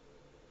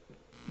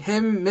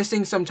him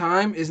missing some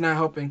time is not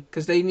helping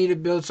because they need to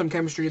build some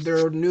chemistry.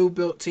 They're a new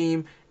built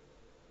team,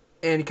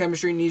 and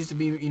chemistry needs to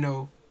be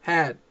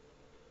had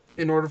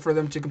in order for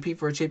them to compete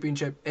for a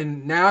championship.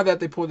 And now that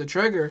they pulled the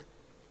trigger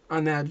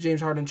on that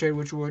James Harden trade,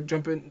 which we'll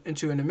jump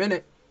into in a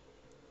minute,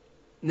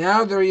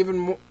 now they're even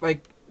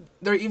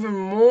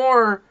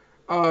more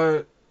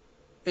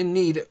in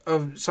need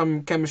of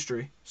some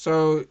chemistry.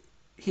 So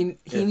he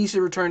yeah, needs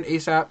to return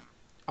ASAP.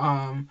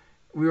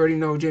 We already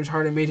know James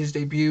Harden made his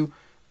debut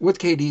with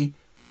KD,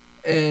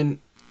 and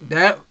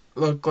that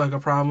looked like a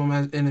problem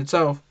in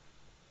itself,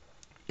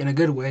 in a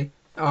good way.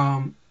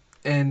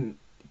 And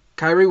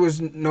Kyrie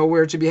was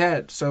nowhere to be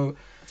had. So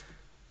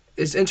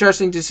it's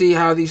interesting to see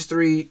how these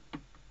three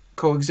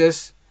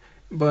coexist.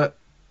 But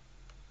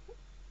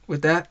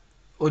with that,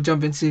 we'll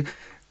jump into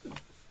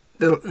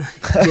the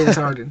James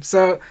Harden.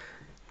 So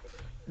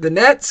the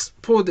Nets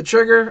pulled the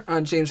trigger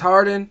on James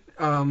Harden.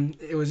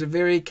 It was a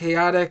very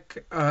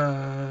chaotic.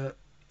 I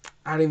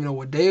don't even know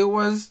what day it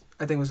was.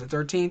 I think it was the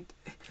 13th.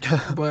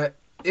 But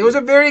it was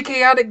a very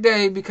chaotic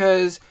day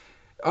because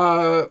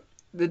the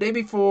day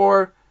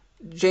before,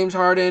 James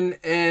Harden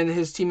and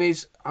his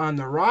teammates on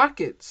the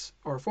Rockets,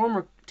 or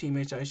former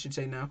teammates, I should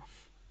say now,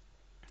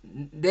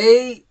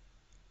 they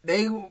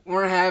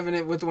weren't having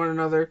it with one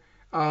another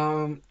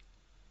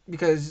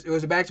because it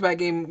was a back-to-back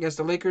game against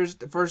the Lakers.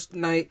 The first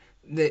night,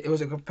 it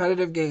was a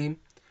competitive game,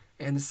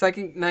 and the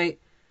second night,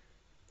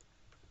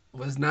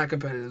 was not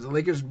competitive. The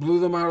Lakers blew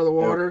them out of the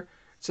water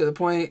to the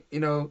point,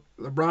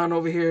 LeBron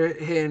over here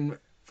hitting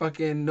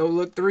fucking no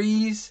look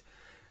threes.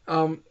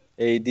 AD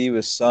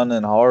with Son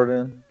and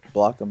Harden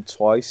blocked him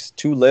twice,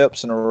 2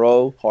 layups in a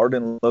row.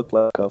 Harden looked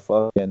like a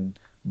fucking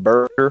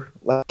burger,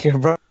 like your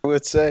brother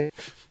would say.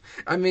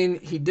 I mean,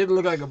 he did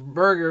look like a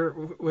burger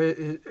with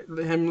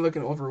him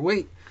looking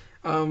overweight,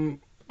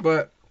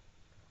 but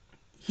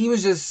he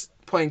was just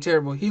playing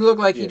terrible. He looked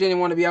like he didn't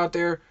want to be out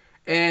there,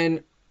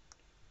 and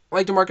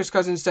like DeMarcus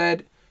Cousins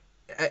said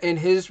in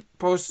his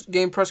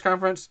post-game press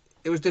conference,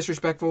 it was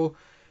disrespectful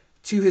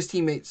to his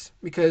teammates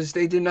because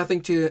they did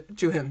nothing to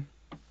him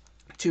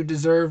to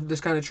deserve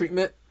this kind of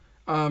treatment.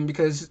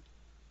 Because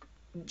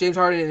James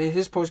Harden in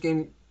his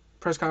post-game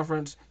press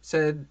conference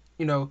said,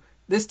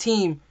 this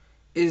team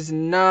is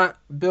not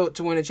built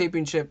to win a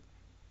championship,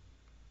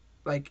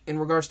 like in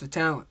regards to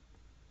talent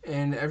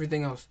and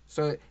everything else.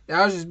 So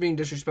that was just being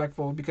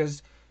disrespectful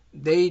because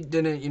they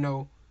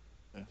didn't,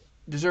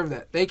 deserve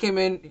that. They came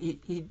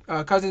in.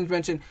 Cousins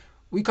mentioned,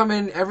 we come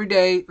in every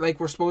day like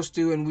we're supposed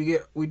to, and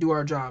we do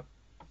our job.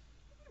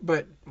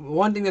 But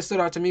one thing that stood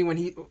out to me when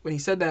he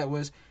said that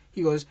was,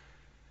 he goes,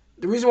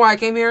 the reason why I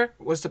came here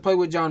was to play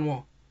with John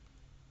Wall.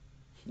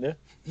 Yeah.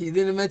 He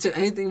didn't mention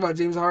anything about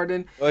James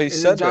Harden. Well, he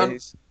said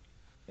that.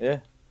 Yeah.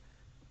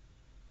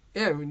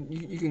 Yeah,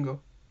 you can go.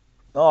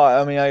 No,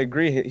 I mean I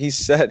agree. He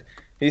said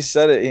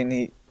it,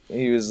 and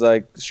he was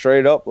like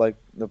straight up like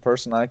the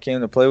person I came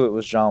to play with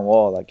was John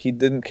Wall. Like he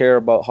didn't care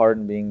about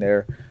Harden being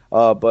there.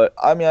 But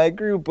I mean I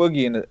agree with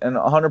Boogie in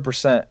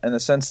 100% in the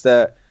sense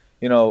that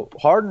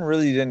Harden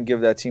really didn't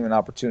give that team an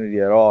opportunity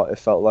at all. It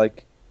felt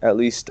like at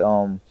least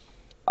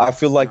I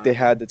feel like they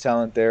had the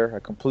talent there. I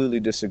completely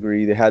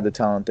disagree. They had the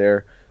talent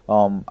there.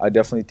 I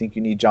definitely think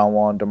you need John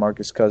Wall and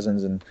DeMarcus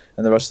Cousins and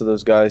the rest of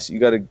those guys. You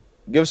got to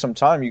give some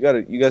time. You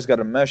guys got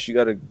to mesh. You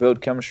got to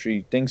build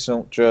chemistry. Things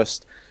don't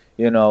just,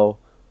 things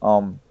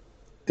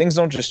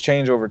don't just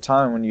change over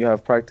time when you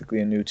have practically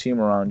a new team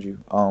around you.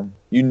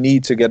 You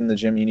need to get in the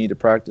gym. You need to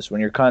practice.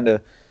 When you're kind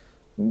of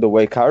the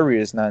way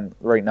Kyrie is not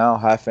right now,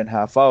 half in,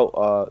 half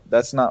out,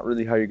 that's not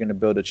really how you're going to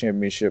build a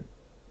championship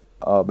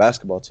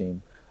basketball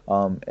team.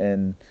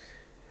 And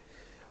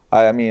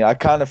I mean, I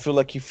kind of feel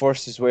like he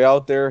forced his way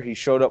out there. He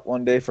showed up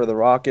one day for the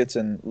Rockets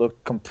and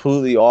looked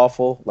completely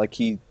awful, like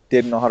he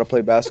didn't know how to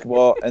play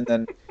basketball. And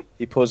then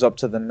he pulls up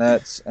to the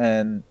Nets,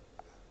 and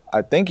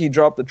I think he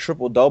dropped a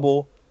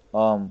triple-double.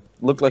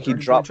 Looked like he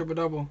dropped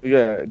triple-double.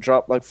 Yeah,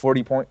 dropped like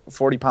 40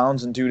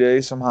 pounds in 2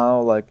 days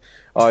somehow. Like,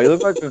 he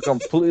looked like a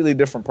completely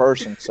different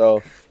person.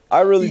 So I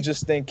really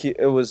just think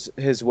it was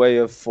his way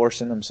of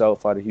forcing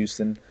himself out of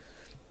Houston.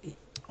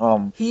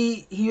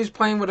 He was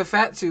playing with a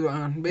fat suit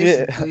on,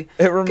 basically.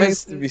 Yeah, it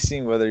remains to be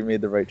seen whether he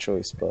made the right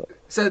choice, but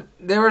so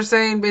they were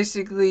saying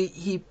basically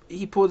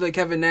he pulled a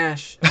Kevin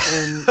Nash,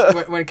 and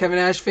when Kevin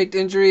Nash faked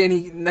injury,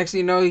 and next thing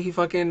you know he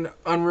fucking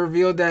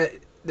unrevealed that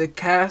the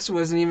cast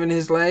wasn't even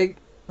his leg,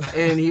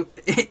 and he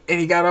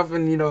got up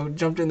and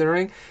jumped in the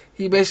ring.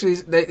 They basically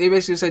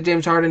said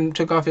James Harden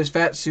took off his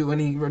fat suit when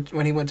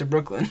he went to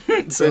Brooklyn.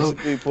 So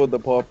basically pulled the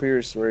Paul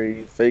Pierce where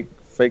he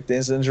faked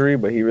his injury,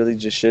 but he really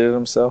just shitted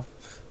himself.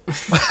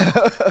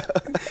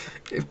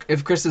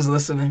 if Chris is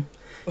listening,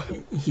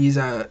 he's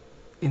gone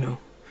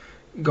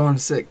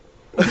sick.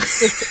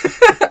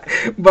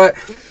 But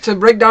to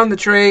break down the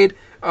trade,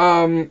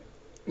 the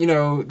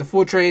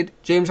full trade,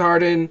 James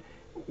Harden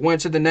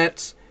went to the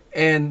Nets,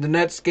 and the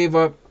Nets gave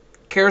up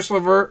Karis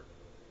LeVert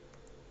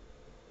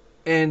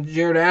and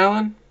Jared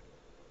Allen,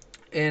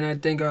 and I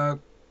think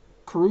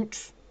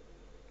Kurucs,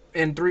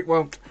 and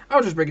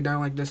I'll just break it down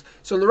like this.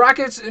 So the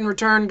Rockets in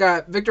return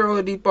got Victor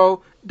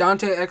Oladipo,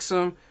 Dante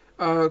Exum,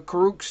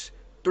 Kurucs,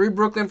 3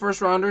 Brooklyn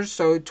first rounders,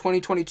 so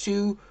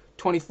 2022,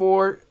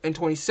 24, and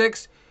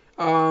 26.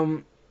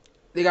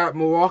 They got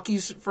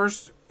Milwaukee's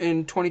first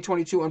in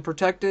 2022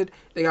 unprotected.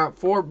 They got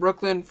 4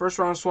 Brooklyn first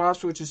round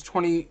swaps, which is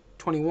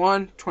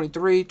 2021,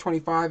 23,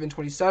 25, and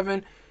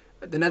 27.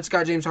 The Nets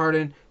got James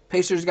Harden.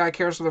 Pacers got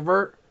Karis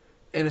LeVert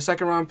and a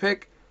second round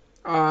pick.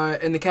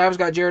 And the Cavs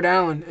got Jared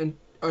Allen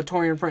and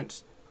Taurean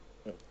Prince.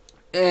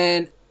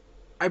 And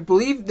I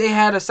believe they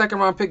had a second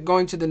round pick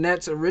going to the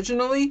Nets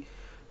originally,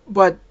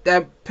 but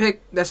that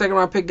second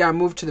round pick got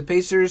moved to the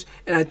Pacers,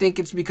 and I think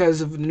it's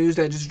because of the news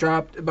that just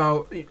dropped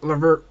about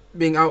LeVert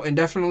being out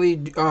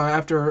indefinitely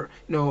after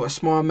a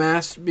small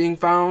mass being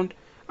found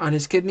on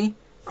his kidney.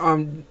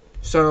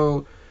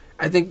 So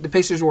I think the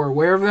Pacers were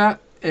aware of that,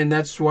 and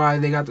that's why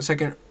they got the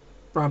second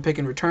round pick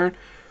in return.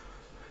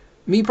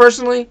 Me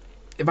personally,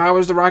 if I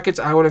was the Rockets,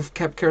 I would have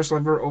kept Karis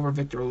LeVert over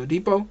Victor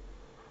Oladipo,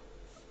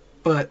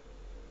 but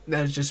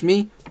that is just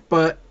me.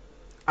 But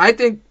I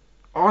think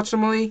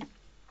ultimately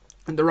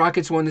the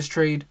Rockets won this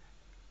trade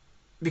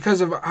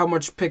because of how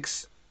much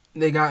picks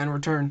they got in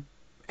return.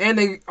 And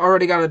they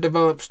already got a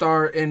developed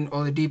star in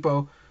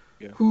Oladipo,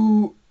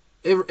 who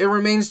it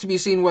remains to be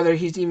seen whether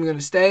he's even going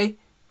to stay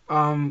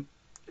or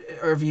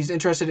if he's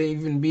interested in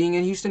even being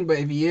in Houston. But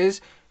if he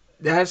is,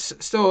 that's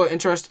still an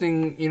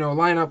interesting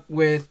lineup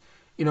with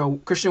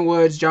Christian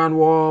Woods, John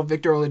Wall,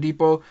 Victor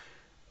Oladipo.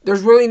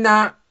 There's really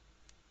not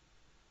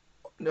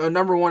a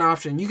number one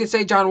option. You can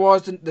say John Wall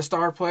is the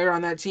star player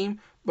on that team,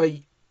 but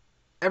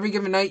every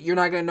given night you're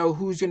not going to know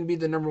who's going to be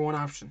the number one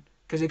option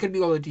because it could be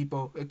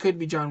Oladipo, it could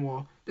be John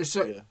Wall.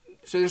 So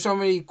there's so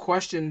many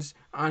questions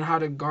on how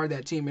to guard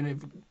that team, and if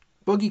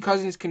Boogie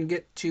Cousins can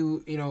get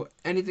to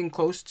anything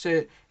close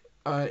to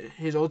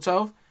his old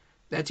self,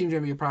 that team's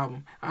gonna be a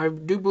problem. I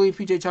do believe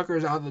PJ Tucker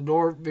is out the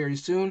door very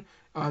soon.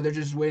 They're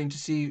just waiting to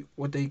see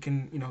what they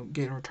can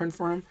get in return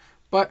for him.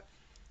 But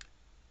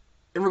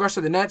in regards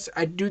to the Nets,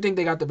 I do think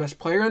they got the best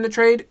player in the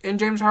trade in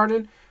James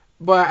Harden,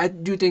 but I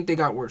do think they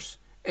got worse,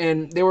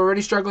 and they were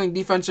already struggling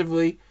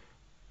defensively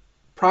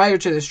prior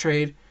to this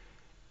trade.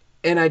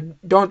 And I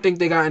don't think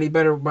they got any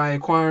better by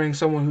acquiring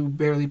someone who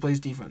barely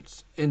plays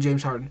defense in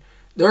James Harden.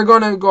 They're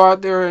going to go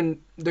out there and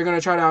they're going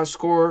to try to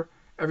outscore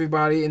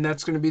everybody, and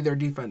that's going to be their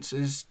defense,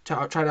 is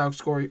to try to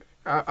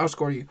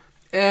outscore you.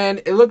 And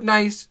it looked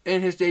nice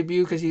in his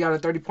debut because he got a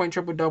 30-point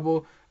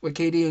triple-double with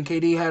KD, and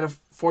KD had a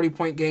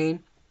 40-point game.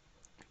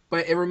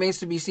 But it remains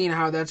to be seen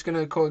how that's going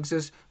to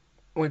coexist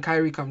when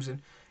Kyrie comes in.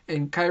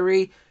 And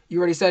Kyrie, you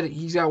already said it,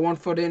 he's got 1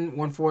 foot in,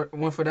 one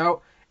foot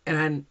out,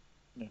 and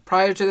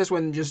prior to this,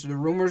 when just the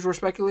rumors were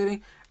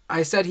speculating,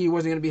 I said he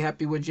wasn't going to be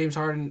happy with James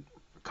Harden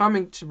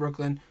coming to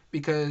Brooklyn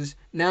because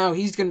now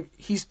he's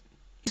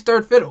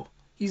third fiddle.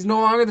 He's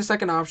no longer the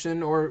second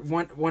option or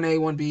 1A,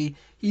 1B.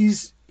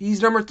 He's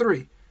number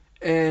 3.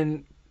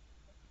 And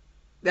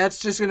that's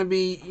just going to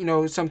be,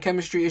 some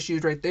chemistry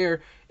issues right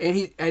there.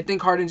 And I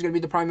think Harden's going to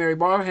be the primary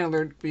ball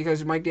handler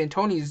because Mike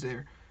D'Antoni is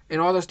there. And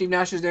although Steve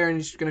Nash is there and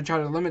he's going to try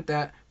to limit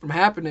that from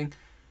happening,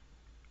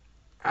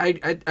 I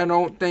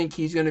don't think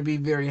he's going to be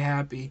very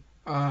happy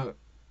for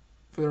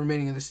the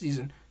remaining of the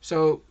season.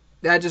 So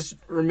that just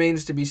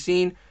remains to be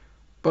seen.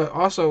 But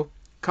also,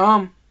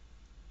 down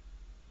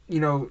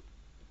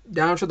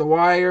to the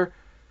wire,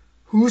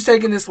 who's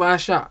taking this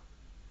last shot?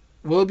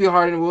 Will it be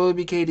Harden? Will it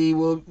be KD?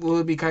 Will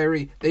it be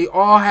Kyrie? They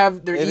all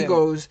have their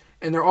egos,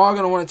 and they're all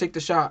going to want to take the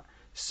shot.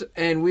 So,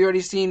 and we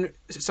already seen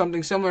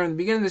something similar in the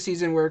beginning of the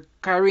season where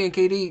Kyrie and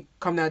KD,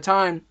 come that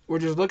time, we're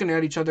just looking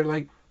at each other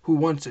like, who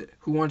wants it?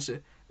 Who wants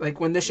it? Like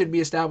when this should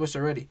be established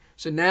already.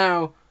 So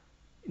now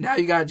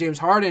you got James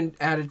Harden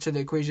added to the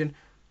equation.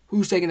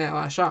 Who's taking that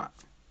last shot?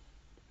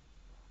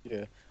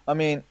 Yeah. I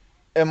mean,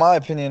 in my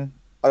opinion,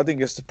 I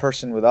think it's the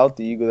person without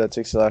the ego that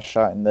takes the last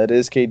shot, and that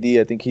is KD.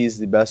 I think he's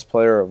the best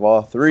player of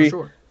all three. For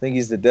sure. I think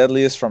he's the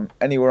deadliest from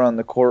anywhere on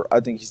the court.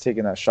 I think he's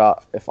taking that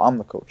shot if I'm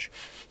the coach.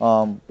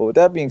 But with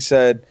that being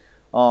said,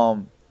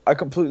 I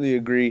completely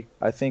agree.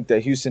 I think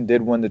that Houston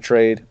did win the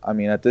trade. I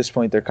mean, at this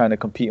point, they're kind of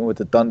competing with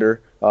the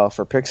Thunder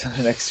for picks in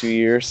the next few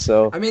years.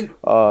 So,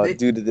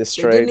 due to this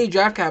trade, they did need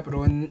draft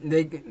capital, and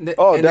they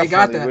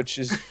got that,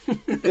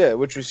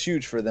 which was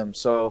huge for them.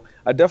 So,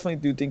 I definitely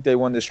do think they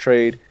won this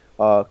trade.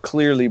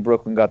 Clearly,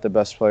 Brooklyn got the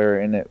best player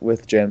in it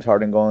with James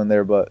Harden going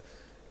there, but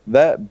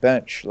that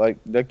bench, like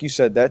you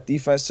said, that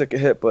defense took a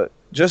hit, but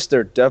just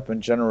their depth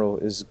in general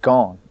is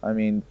gone. I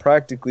mean,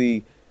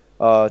 practically.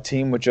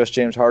 Team with just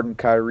James Harden,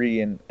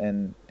 Kyrie, and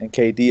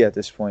KD at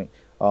this point,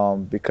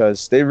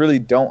 because they really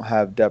don't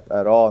have depth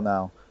at all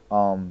now.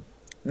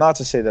 Not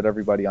to say that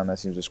everybody on that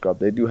team is a scrub.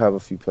 They do have a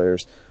few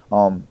players.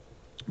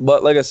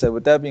 But like I said,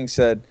 with that being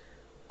said,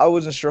 I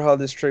wasn't sure how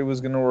this trade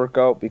was going to work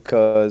out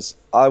because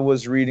I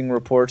was reading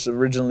reports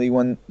originally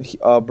when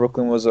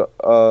Brooklyn was a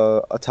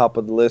top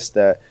of the list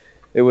that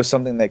it was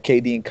something that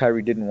KD and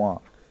Kyrie didn't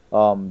want.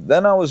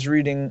 Then I was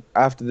reading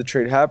after the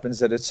trade happens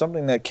that it's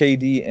something that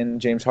KD and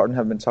James Harden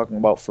have been talking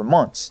about for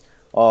months.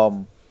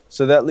 So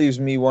that leaves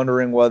me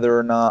wondering whether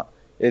or not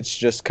it's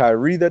just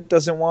Kyrie that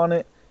doesn't want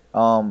it.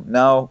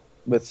 Now,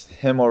 with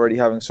him already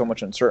having so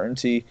much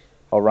uncertainty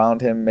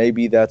around him,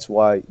 maybe that's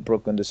why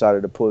Brooklyn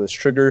decided to pull this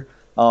trigger.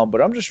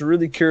 But I'm just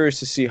really curious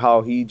to see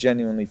how he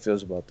genuinely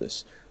feels about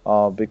this.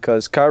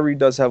 Because Kyrie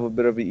does have a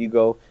bit of an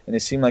ego, and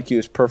it seemed like he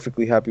was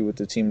perfectly happy with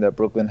the team that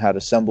Brooklyn had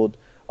assembled.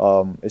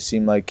 It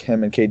seemed like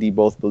him and KD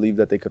both believed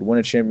that they could win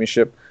a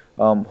championship.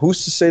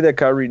 Who's to say that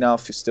Kyrie now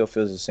still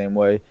feels the same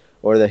way,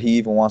 or that he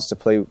even wanted to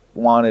play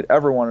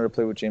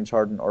with James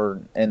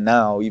Harden, and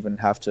now even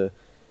have to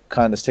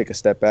kind of take a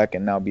step back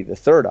and now be the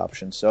third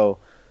option. So,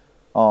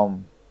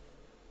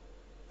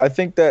 I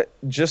think that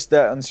just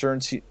that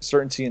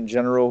uncertainty in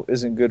general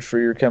isn't good for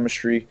your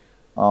chemistry.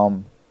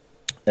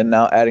 And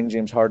now adding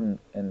James Harden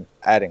and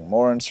adding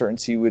more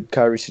uncertainty with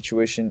Kyrie's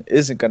situation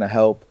isn't going to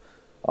help.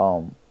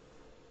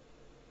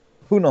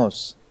 Who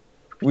knows?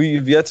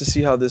 We've yet to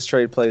see how this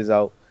trade plays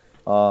out.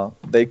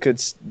 They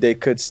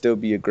could still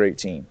be a great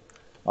team,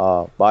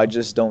 but I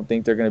just don't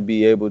think they're going to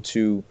be able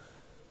to.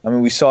 I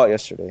mean, we saw it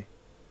yesterday.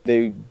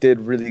 They did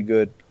really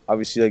good.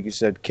 Obviously, like you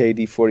said, KD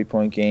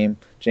 40-point game,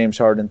 James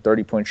Harden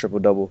 30-point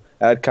triple-double.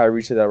 Add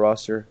Kyrie to that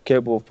roster,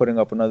 capable of putting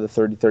up another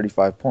 30,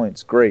 35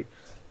 points. Great.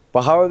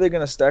 But how are they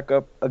going to stack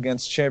up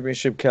against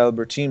championship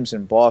caliber teams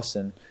in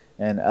Boston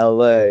and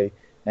LA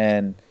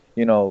and,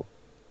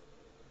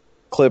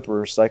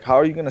 Clippers? Like, how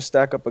are you going to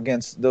stack up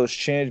against those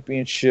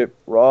championship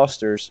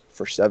rosters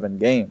for 7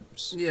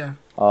 games? Yeah.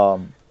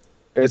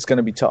 it's going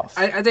to be tough.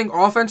 I think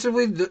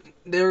offensively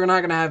they're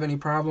not gonna have any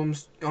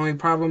problems. The only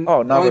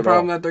Oh, not at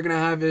problem all. that they're gonna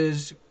have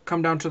is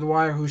come down to the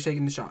wire who's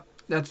taking the shot.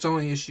 That's the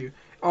only issue.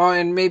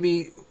 And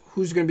maybe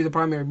who's gonna be the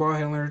primary ball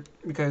handler,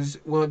 because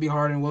will it be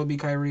Harden? Will it be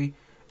Kyrie?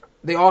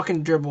 They all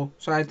can dribble,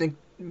 so I think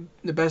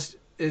the best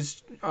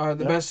is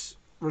the best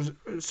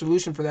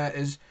solution for that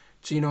is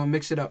to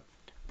mix it up.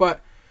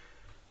 But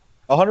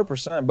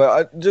 100%.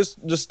 But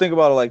just think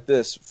about it like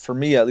this. For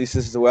me, at least,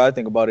 this is the way I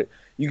think about it.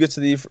 You get to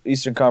the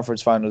Eastern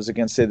Conference Finals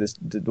against, say,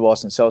 the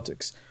Boston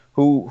Celtics.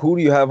 Who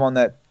do you have on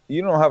that?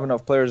 You don't have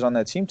enough players on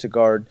that team to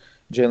guard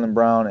Jaylen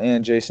Brown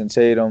and Jason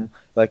Tatum.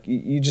 Like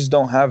you just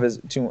don't have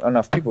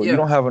enough people. Yeah. You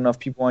don't have enough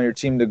people on your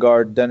team to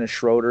guard Dennis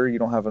Schroeder. You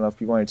don't have enough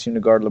people on your team to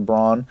guard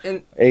LeBron,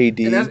 and AD.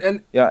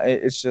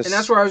 It's just and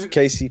that's where I was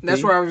KCP.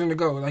 That's where I was going to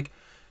go. Like,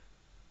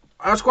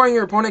 outscoring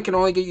your opponent can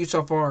only get you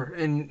so far,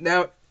 and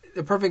that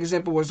the perfect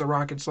example was the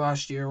Rockets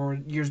last year or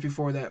years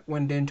before that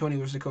when D'Antoni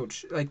was the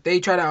coach. Like, they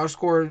try to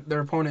outscore their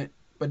opponent,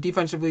 but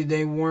defensively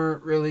they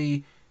weren't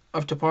really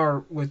up to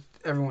par with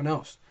everyone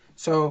else.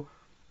 So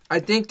I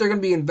think they're going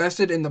to be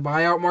invested in the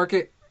buyout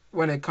market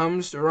when it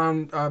comes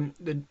around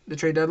the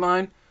trade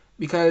deadline,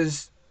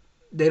 because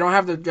they don't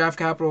have the draft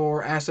capital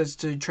or assets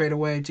to trade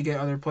away to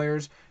get other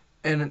players,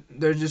 and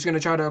they're just going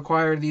to try to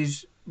acquire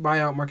these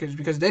buyout markets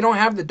because they don't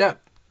have the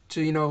depth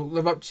to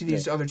live up to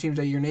these other teams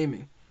that you're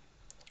naming.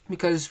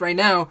 Because right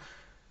now,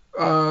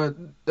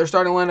 their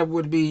starting lineup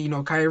would be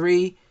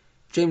Kyrie,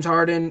 James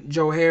Harden,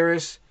 Joe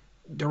Harris,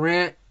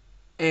 Durant,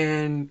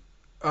 and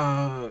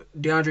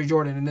DeAndre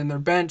Jordan. And then their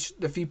bench,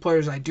 the few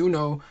players I do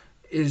know,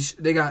 is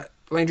they got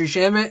Landry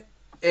Shamet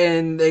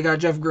and they got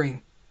Jeff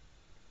Green.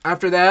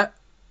 After that,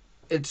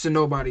 it's a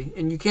nobody.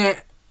 And you can't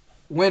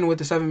win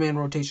with a 7-man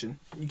rotation.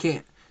 You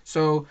can't.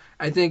 So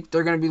I think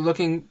they're going to be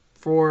looking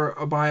for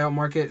a buyout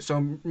market.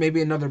 So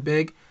maybe another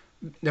big.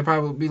 They'll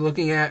probably be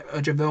looking at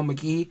a JaVale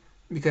McGee,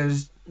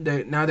 because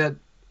now that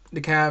the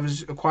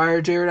Cavs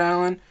acquired Jared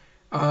Allen,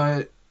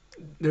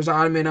 there's an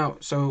odd man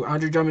out. So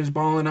Andre Drummond's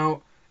balling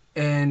out,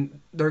 and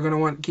they're going to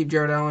want to keep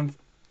Jared Allen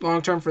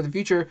long term for the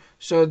future.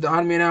 So the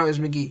odd man out is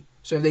McGee.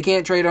 So if they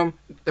can't trade him,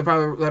 they'll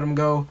probably let him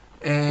go,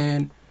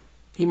 and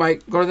he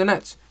might go to the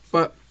Nets.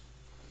 But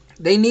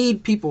they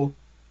need people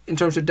in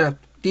terms of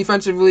depth.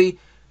 Defensively,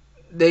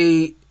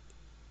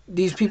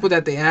 these people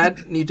that they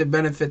add need to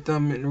benefit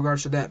them in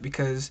regards to that,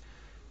 because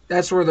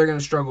that's where they're going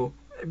to struggle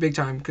big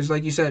time. Because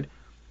like you said,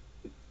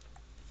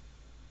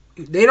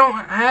 they don't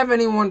have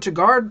anyone to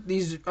guard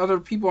these other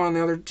people on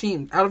the other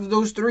team. Out of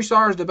those 3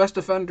 stars, the best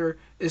defender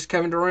is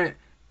Kevin Durant,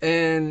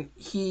 and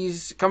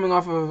he's coming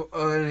off of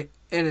an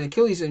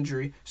Achilles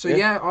injury. So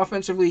yeah,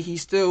 offensively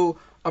he's still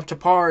up to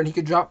par and he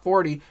could drop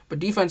 40, but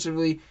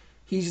defensively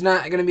he's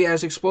not going to be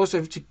as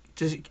explosive to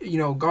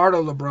guard a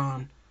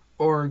LeBron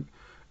or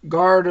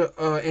guard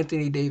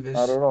Anthony Davis.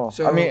 Not at all.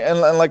 So, I mean,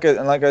 and like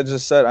I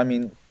just said, I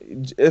mean,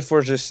 if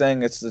we're just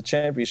saying it's the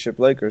championship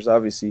Lakers,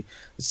 obviously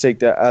let's take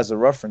that as a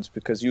reference,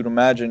 because you'd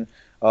imagine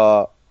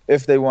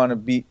if they want to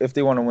win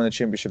the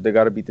championship, they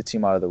got to beat the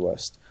team out of the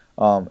West.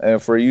 And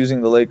if we're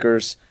using the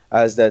Lakers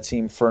as that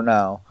team for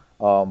now,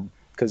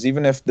 because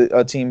even if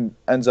a team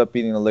ends up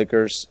beating the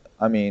Lakers,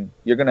 I mean,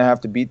 you're going to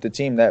have to beat the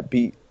team that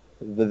beat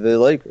the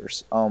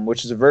Lakers,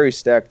 which is a very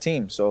stacked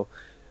team. So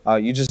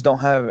you just don't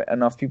have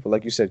enough people.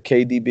 Like you said,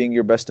 KD being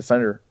your best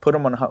defender, put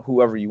him on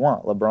whoever you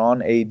want.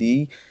 LeBron,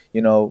 AD,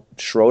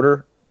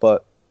 Schroeder,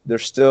 but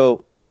there's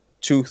still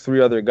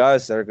 2-3 other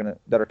guys that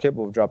are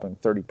capable of dropping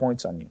 30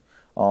 points on you.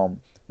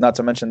 Not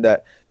to mention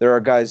that there are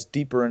guys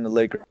deeper in the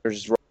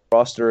Lakers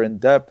roster in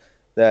depth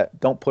that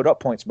don't put up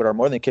points, but are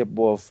more than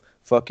capable of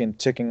fucking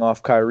ticking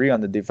off Kyrie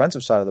on the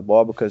defensive side of the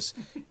ball, because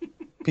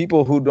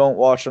people who don't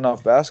watch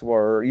enough basketball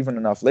or even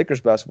enough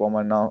Lakers basketball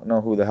might not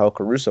know who the hell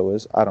Caruso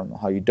is. I don't know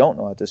how you don't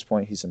know at this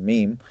point. He's a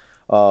meme.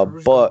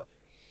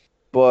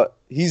 But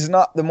he's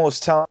not the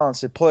most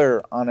talented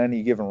player on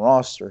any given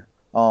roster.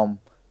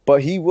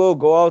 But he will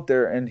go out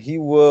there and he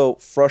will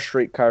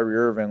frustrate Kyrie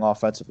Irving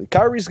offensively.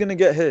 Kyrie's going to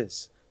get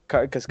his,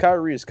 because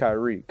Kyrie is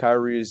Kyrie.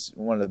 Kyrie is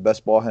one of the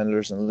best ball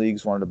handlers in the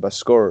league, one of the best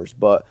scorers.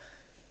 But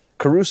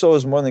Caruso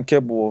is more than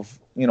capable of,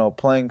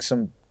 playing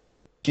some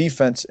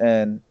defense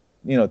and,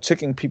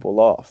 ticking people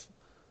off.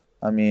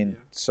 I mean,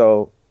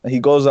 So he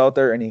goes out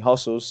there and he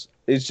hustles.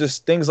 It's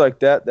just things like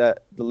that the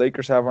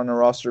Lakers have on their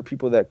roster,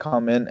 people that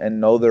come in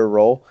and know their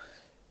role,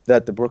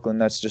 that the Brooklyn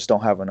Nets just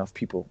don't have enough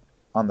people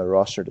on their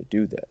roster to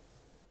do that.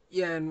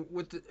 Yeah, and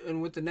with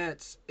the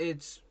Nets,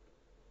 it's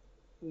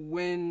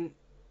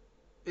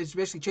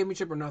basically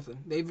championship or nothing.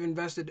 They've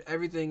invested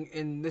everything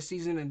in this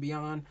season and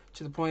beyond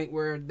to the point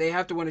where they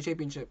have to win a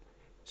championship.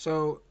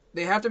 So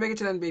they have to make it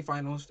to the NBA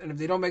Finals, and if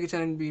they don't make it to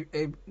the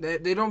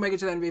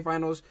NBA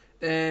Finals,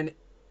 then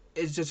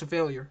it's just a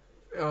failure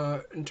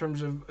in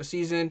terms of a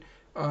season.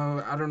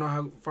 I don't know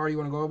how far you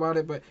want to go about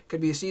it, but it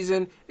could be a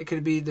season. It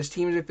could be this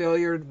team is a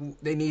failure.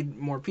 They need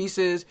more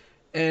pieces,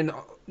 and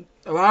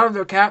a lot of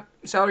their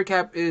salary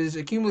cap is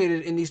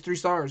accumulated in these 3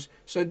 stars.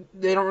 So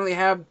they don't really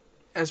have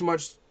as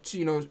much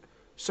to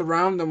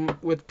surround them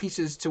with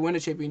pieces to win a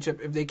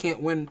championship if they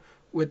can't win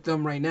with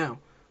them right now.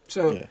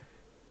 So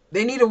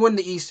they need to win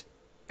the East,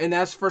 and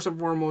that's first and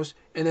foremost.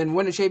 And then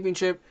win a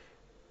championship.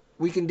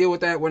 We can deal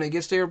with that when it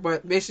gets there.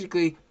 But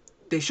basically,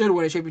 they should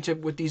win a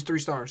championship with these 3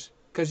 stars.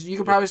 Because you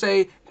could probably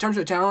say, in terms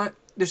of talent,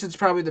 this is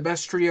probably the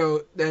best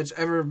trio that's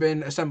ever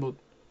been assembled.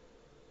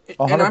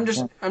 And I'm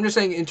 100%. just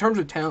saying in terms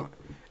of talent,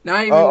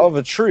 not even Of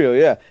a trio,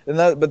 yeah, and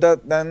that's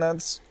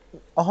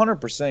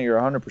 100%. You're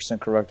 100%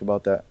 correct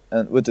about that.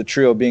 And with the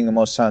trio being the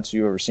most talented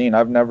you've ever seen,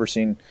 I've never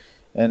seen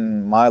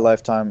in my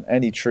lifetime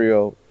any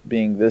trio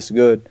being this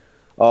good.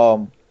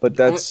 But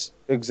that's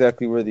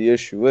exactly where the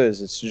issue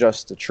is. It's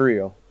just the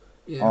trio.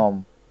 yeah.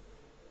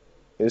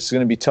 It's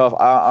going to be tough.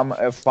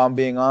 If I'm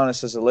being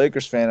honest, as a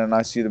Lakers fan, and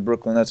I see the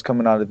Brooklyn Nets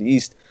coming out of the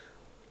East,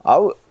 I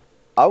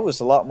was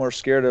a lot more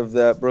scared of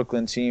that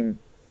Brooklyn team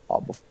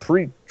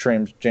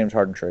pre-James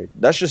Harden trade.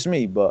 That's just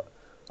me, but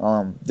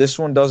this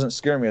one doesn't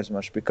scare me as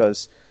much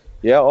because,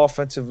 yeah,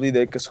 offensively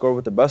they could score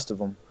with the best of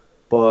them,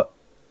 but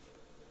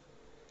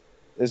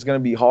it's going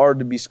to be hard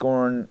to be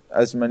scoring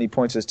as many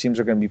points as teams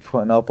are going to be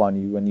putting up on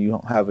you when you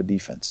don't have a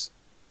defense.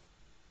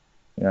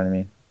 You know what I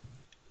mean?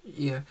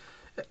 Yeah.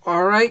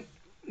 All right.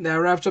 That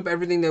wraps up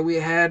everything that we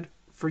had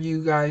for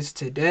you guys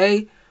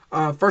today.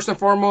 First and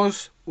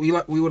foremost, we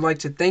would like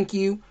to thank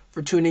you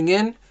for tuning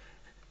in.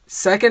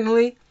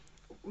 Secondly,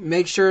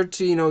 make sure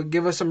to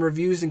give us some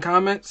reviews and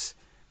comments,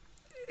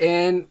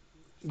 and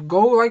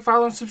go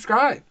follow, and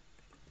subscribe.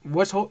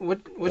 What's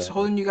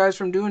holding you guys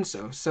from doing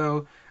so?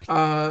 So,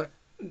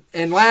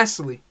 and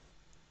lastly,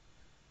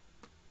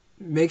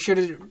 make sure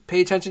to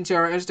pay attention to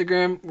our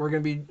Instagram. We're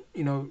gonna be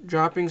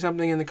dropping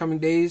something in the coming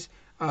days,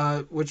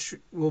 which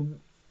will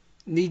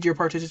need your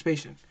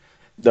participation.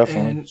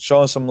 Definitely. And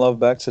showing some love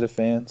back to the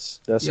fans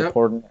that Yep.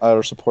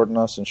 are supporting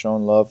us and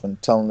showing love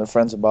and telling their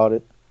friends about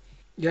it.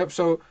 Yep.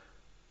 So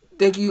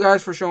thank you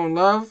guys for showing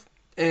love,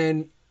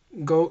 and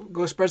go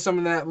spread some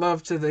of that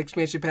love to the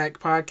Expansion Pack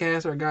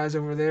podcast, our guys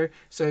over there.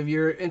 So if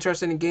you're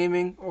interested in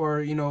gaming or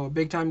a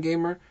big time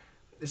gamer,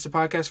 it's a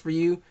podcast for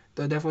you.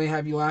 They'll definitely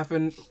have you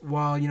laughing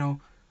while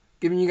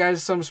giving you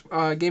guys some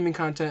gaming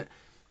content,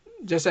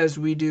 just as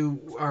we do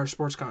our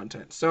sports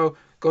content. So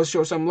go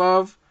show some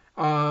love,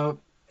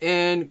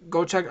 and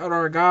go check out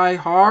our guy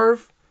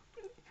Harv.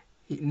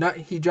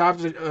 He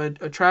dropped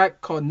a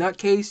track called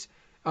Nutcase,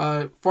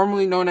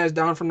 formerly known as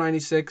Down from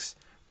 96,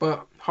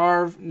 but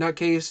Harv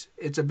Nutcase,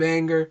 it's a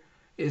banger.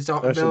 It's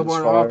available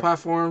on all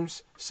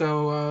platforms,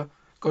 so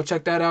go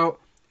check that out.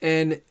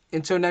 And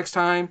until next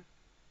time,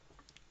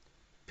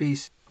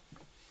 peace.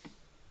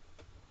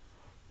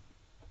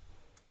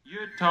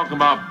 You're talking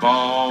about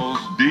balls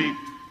deep.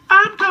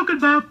 I'm talking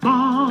about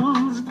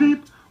balls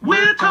deep.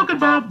 We're talking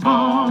about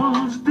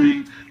balls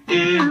deep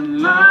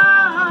in love.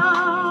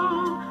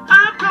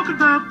 I'm talking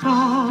about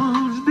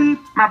balls deep.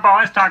 My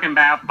boy's talking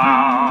about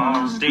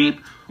balls deep.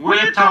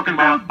 We're talking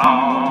about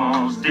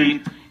balls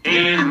deep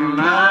in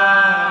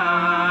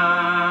love.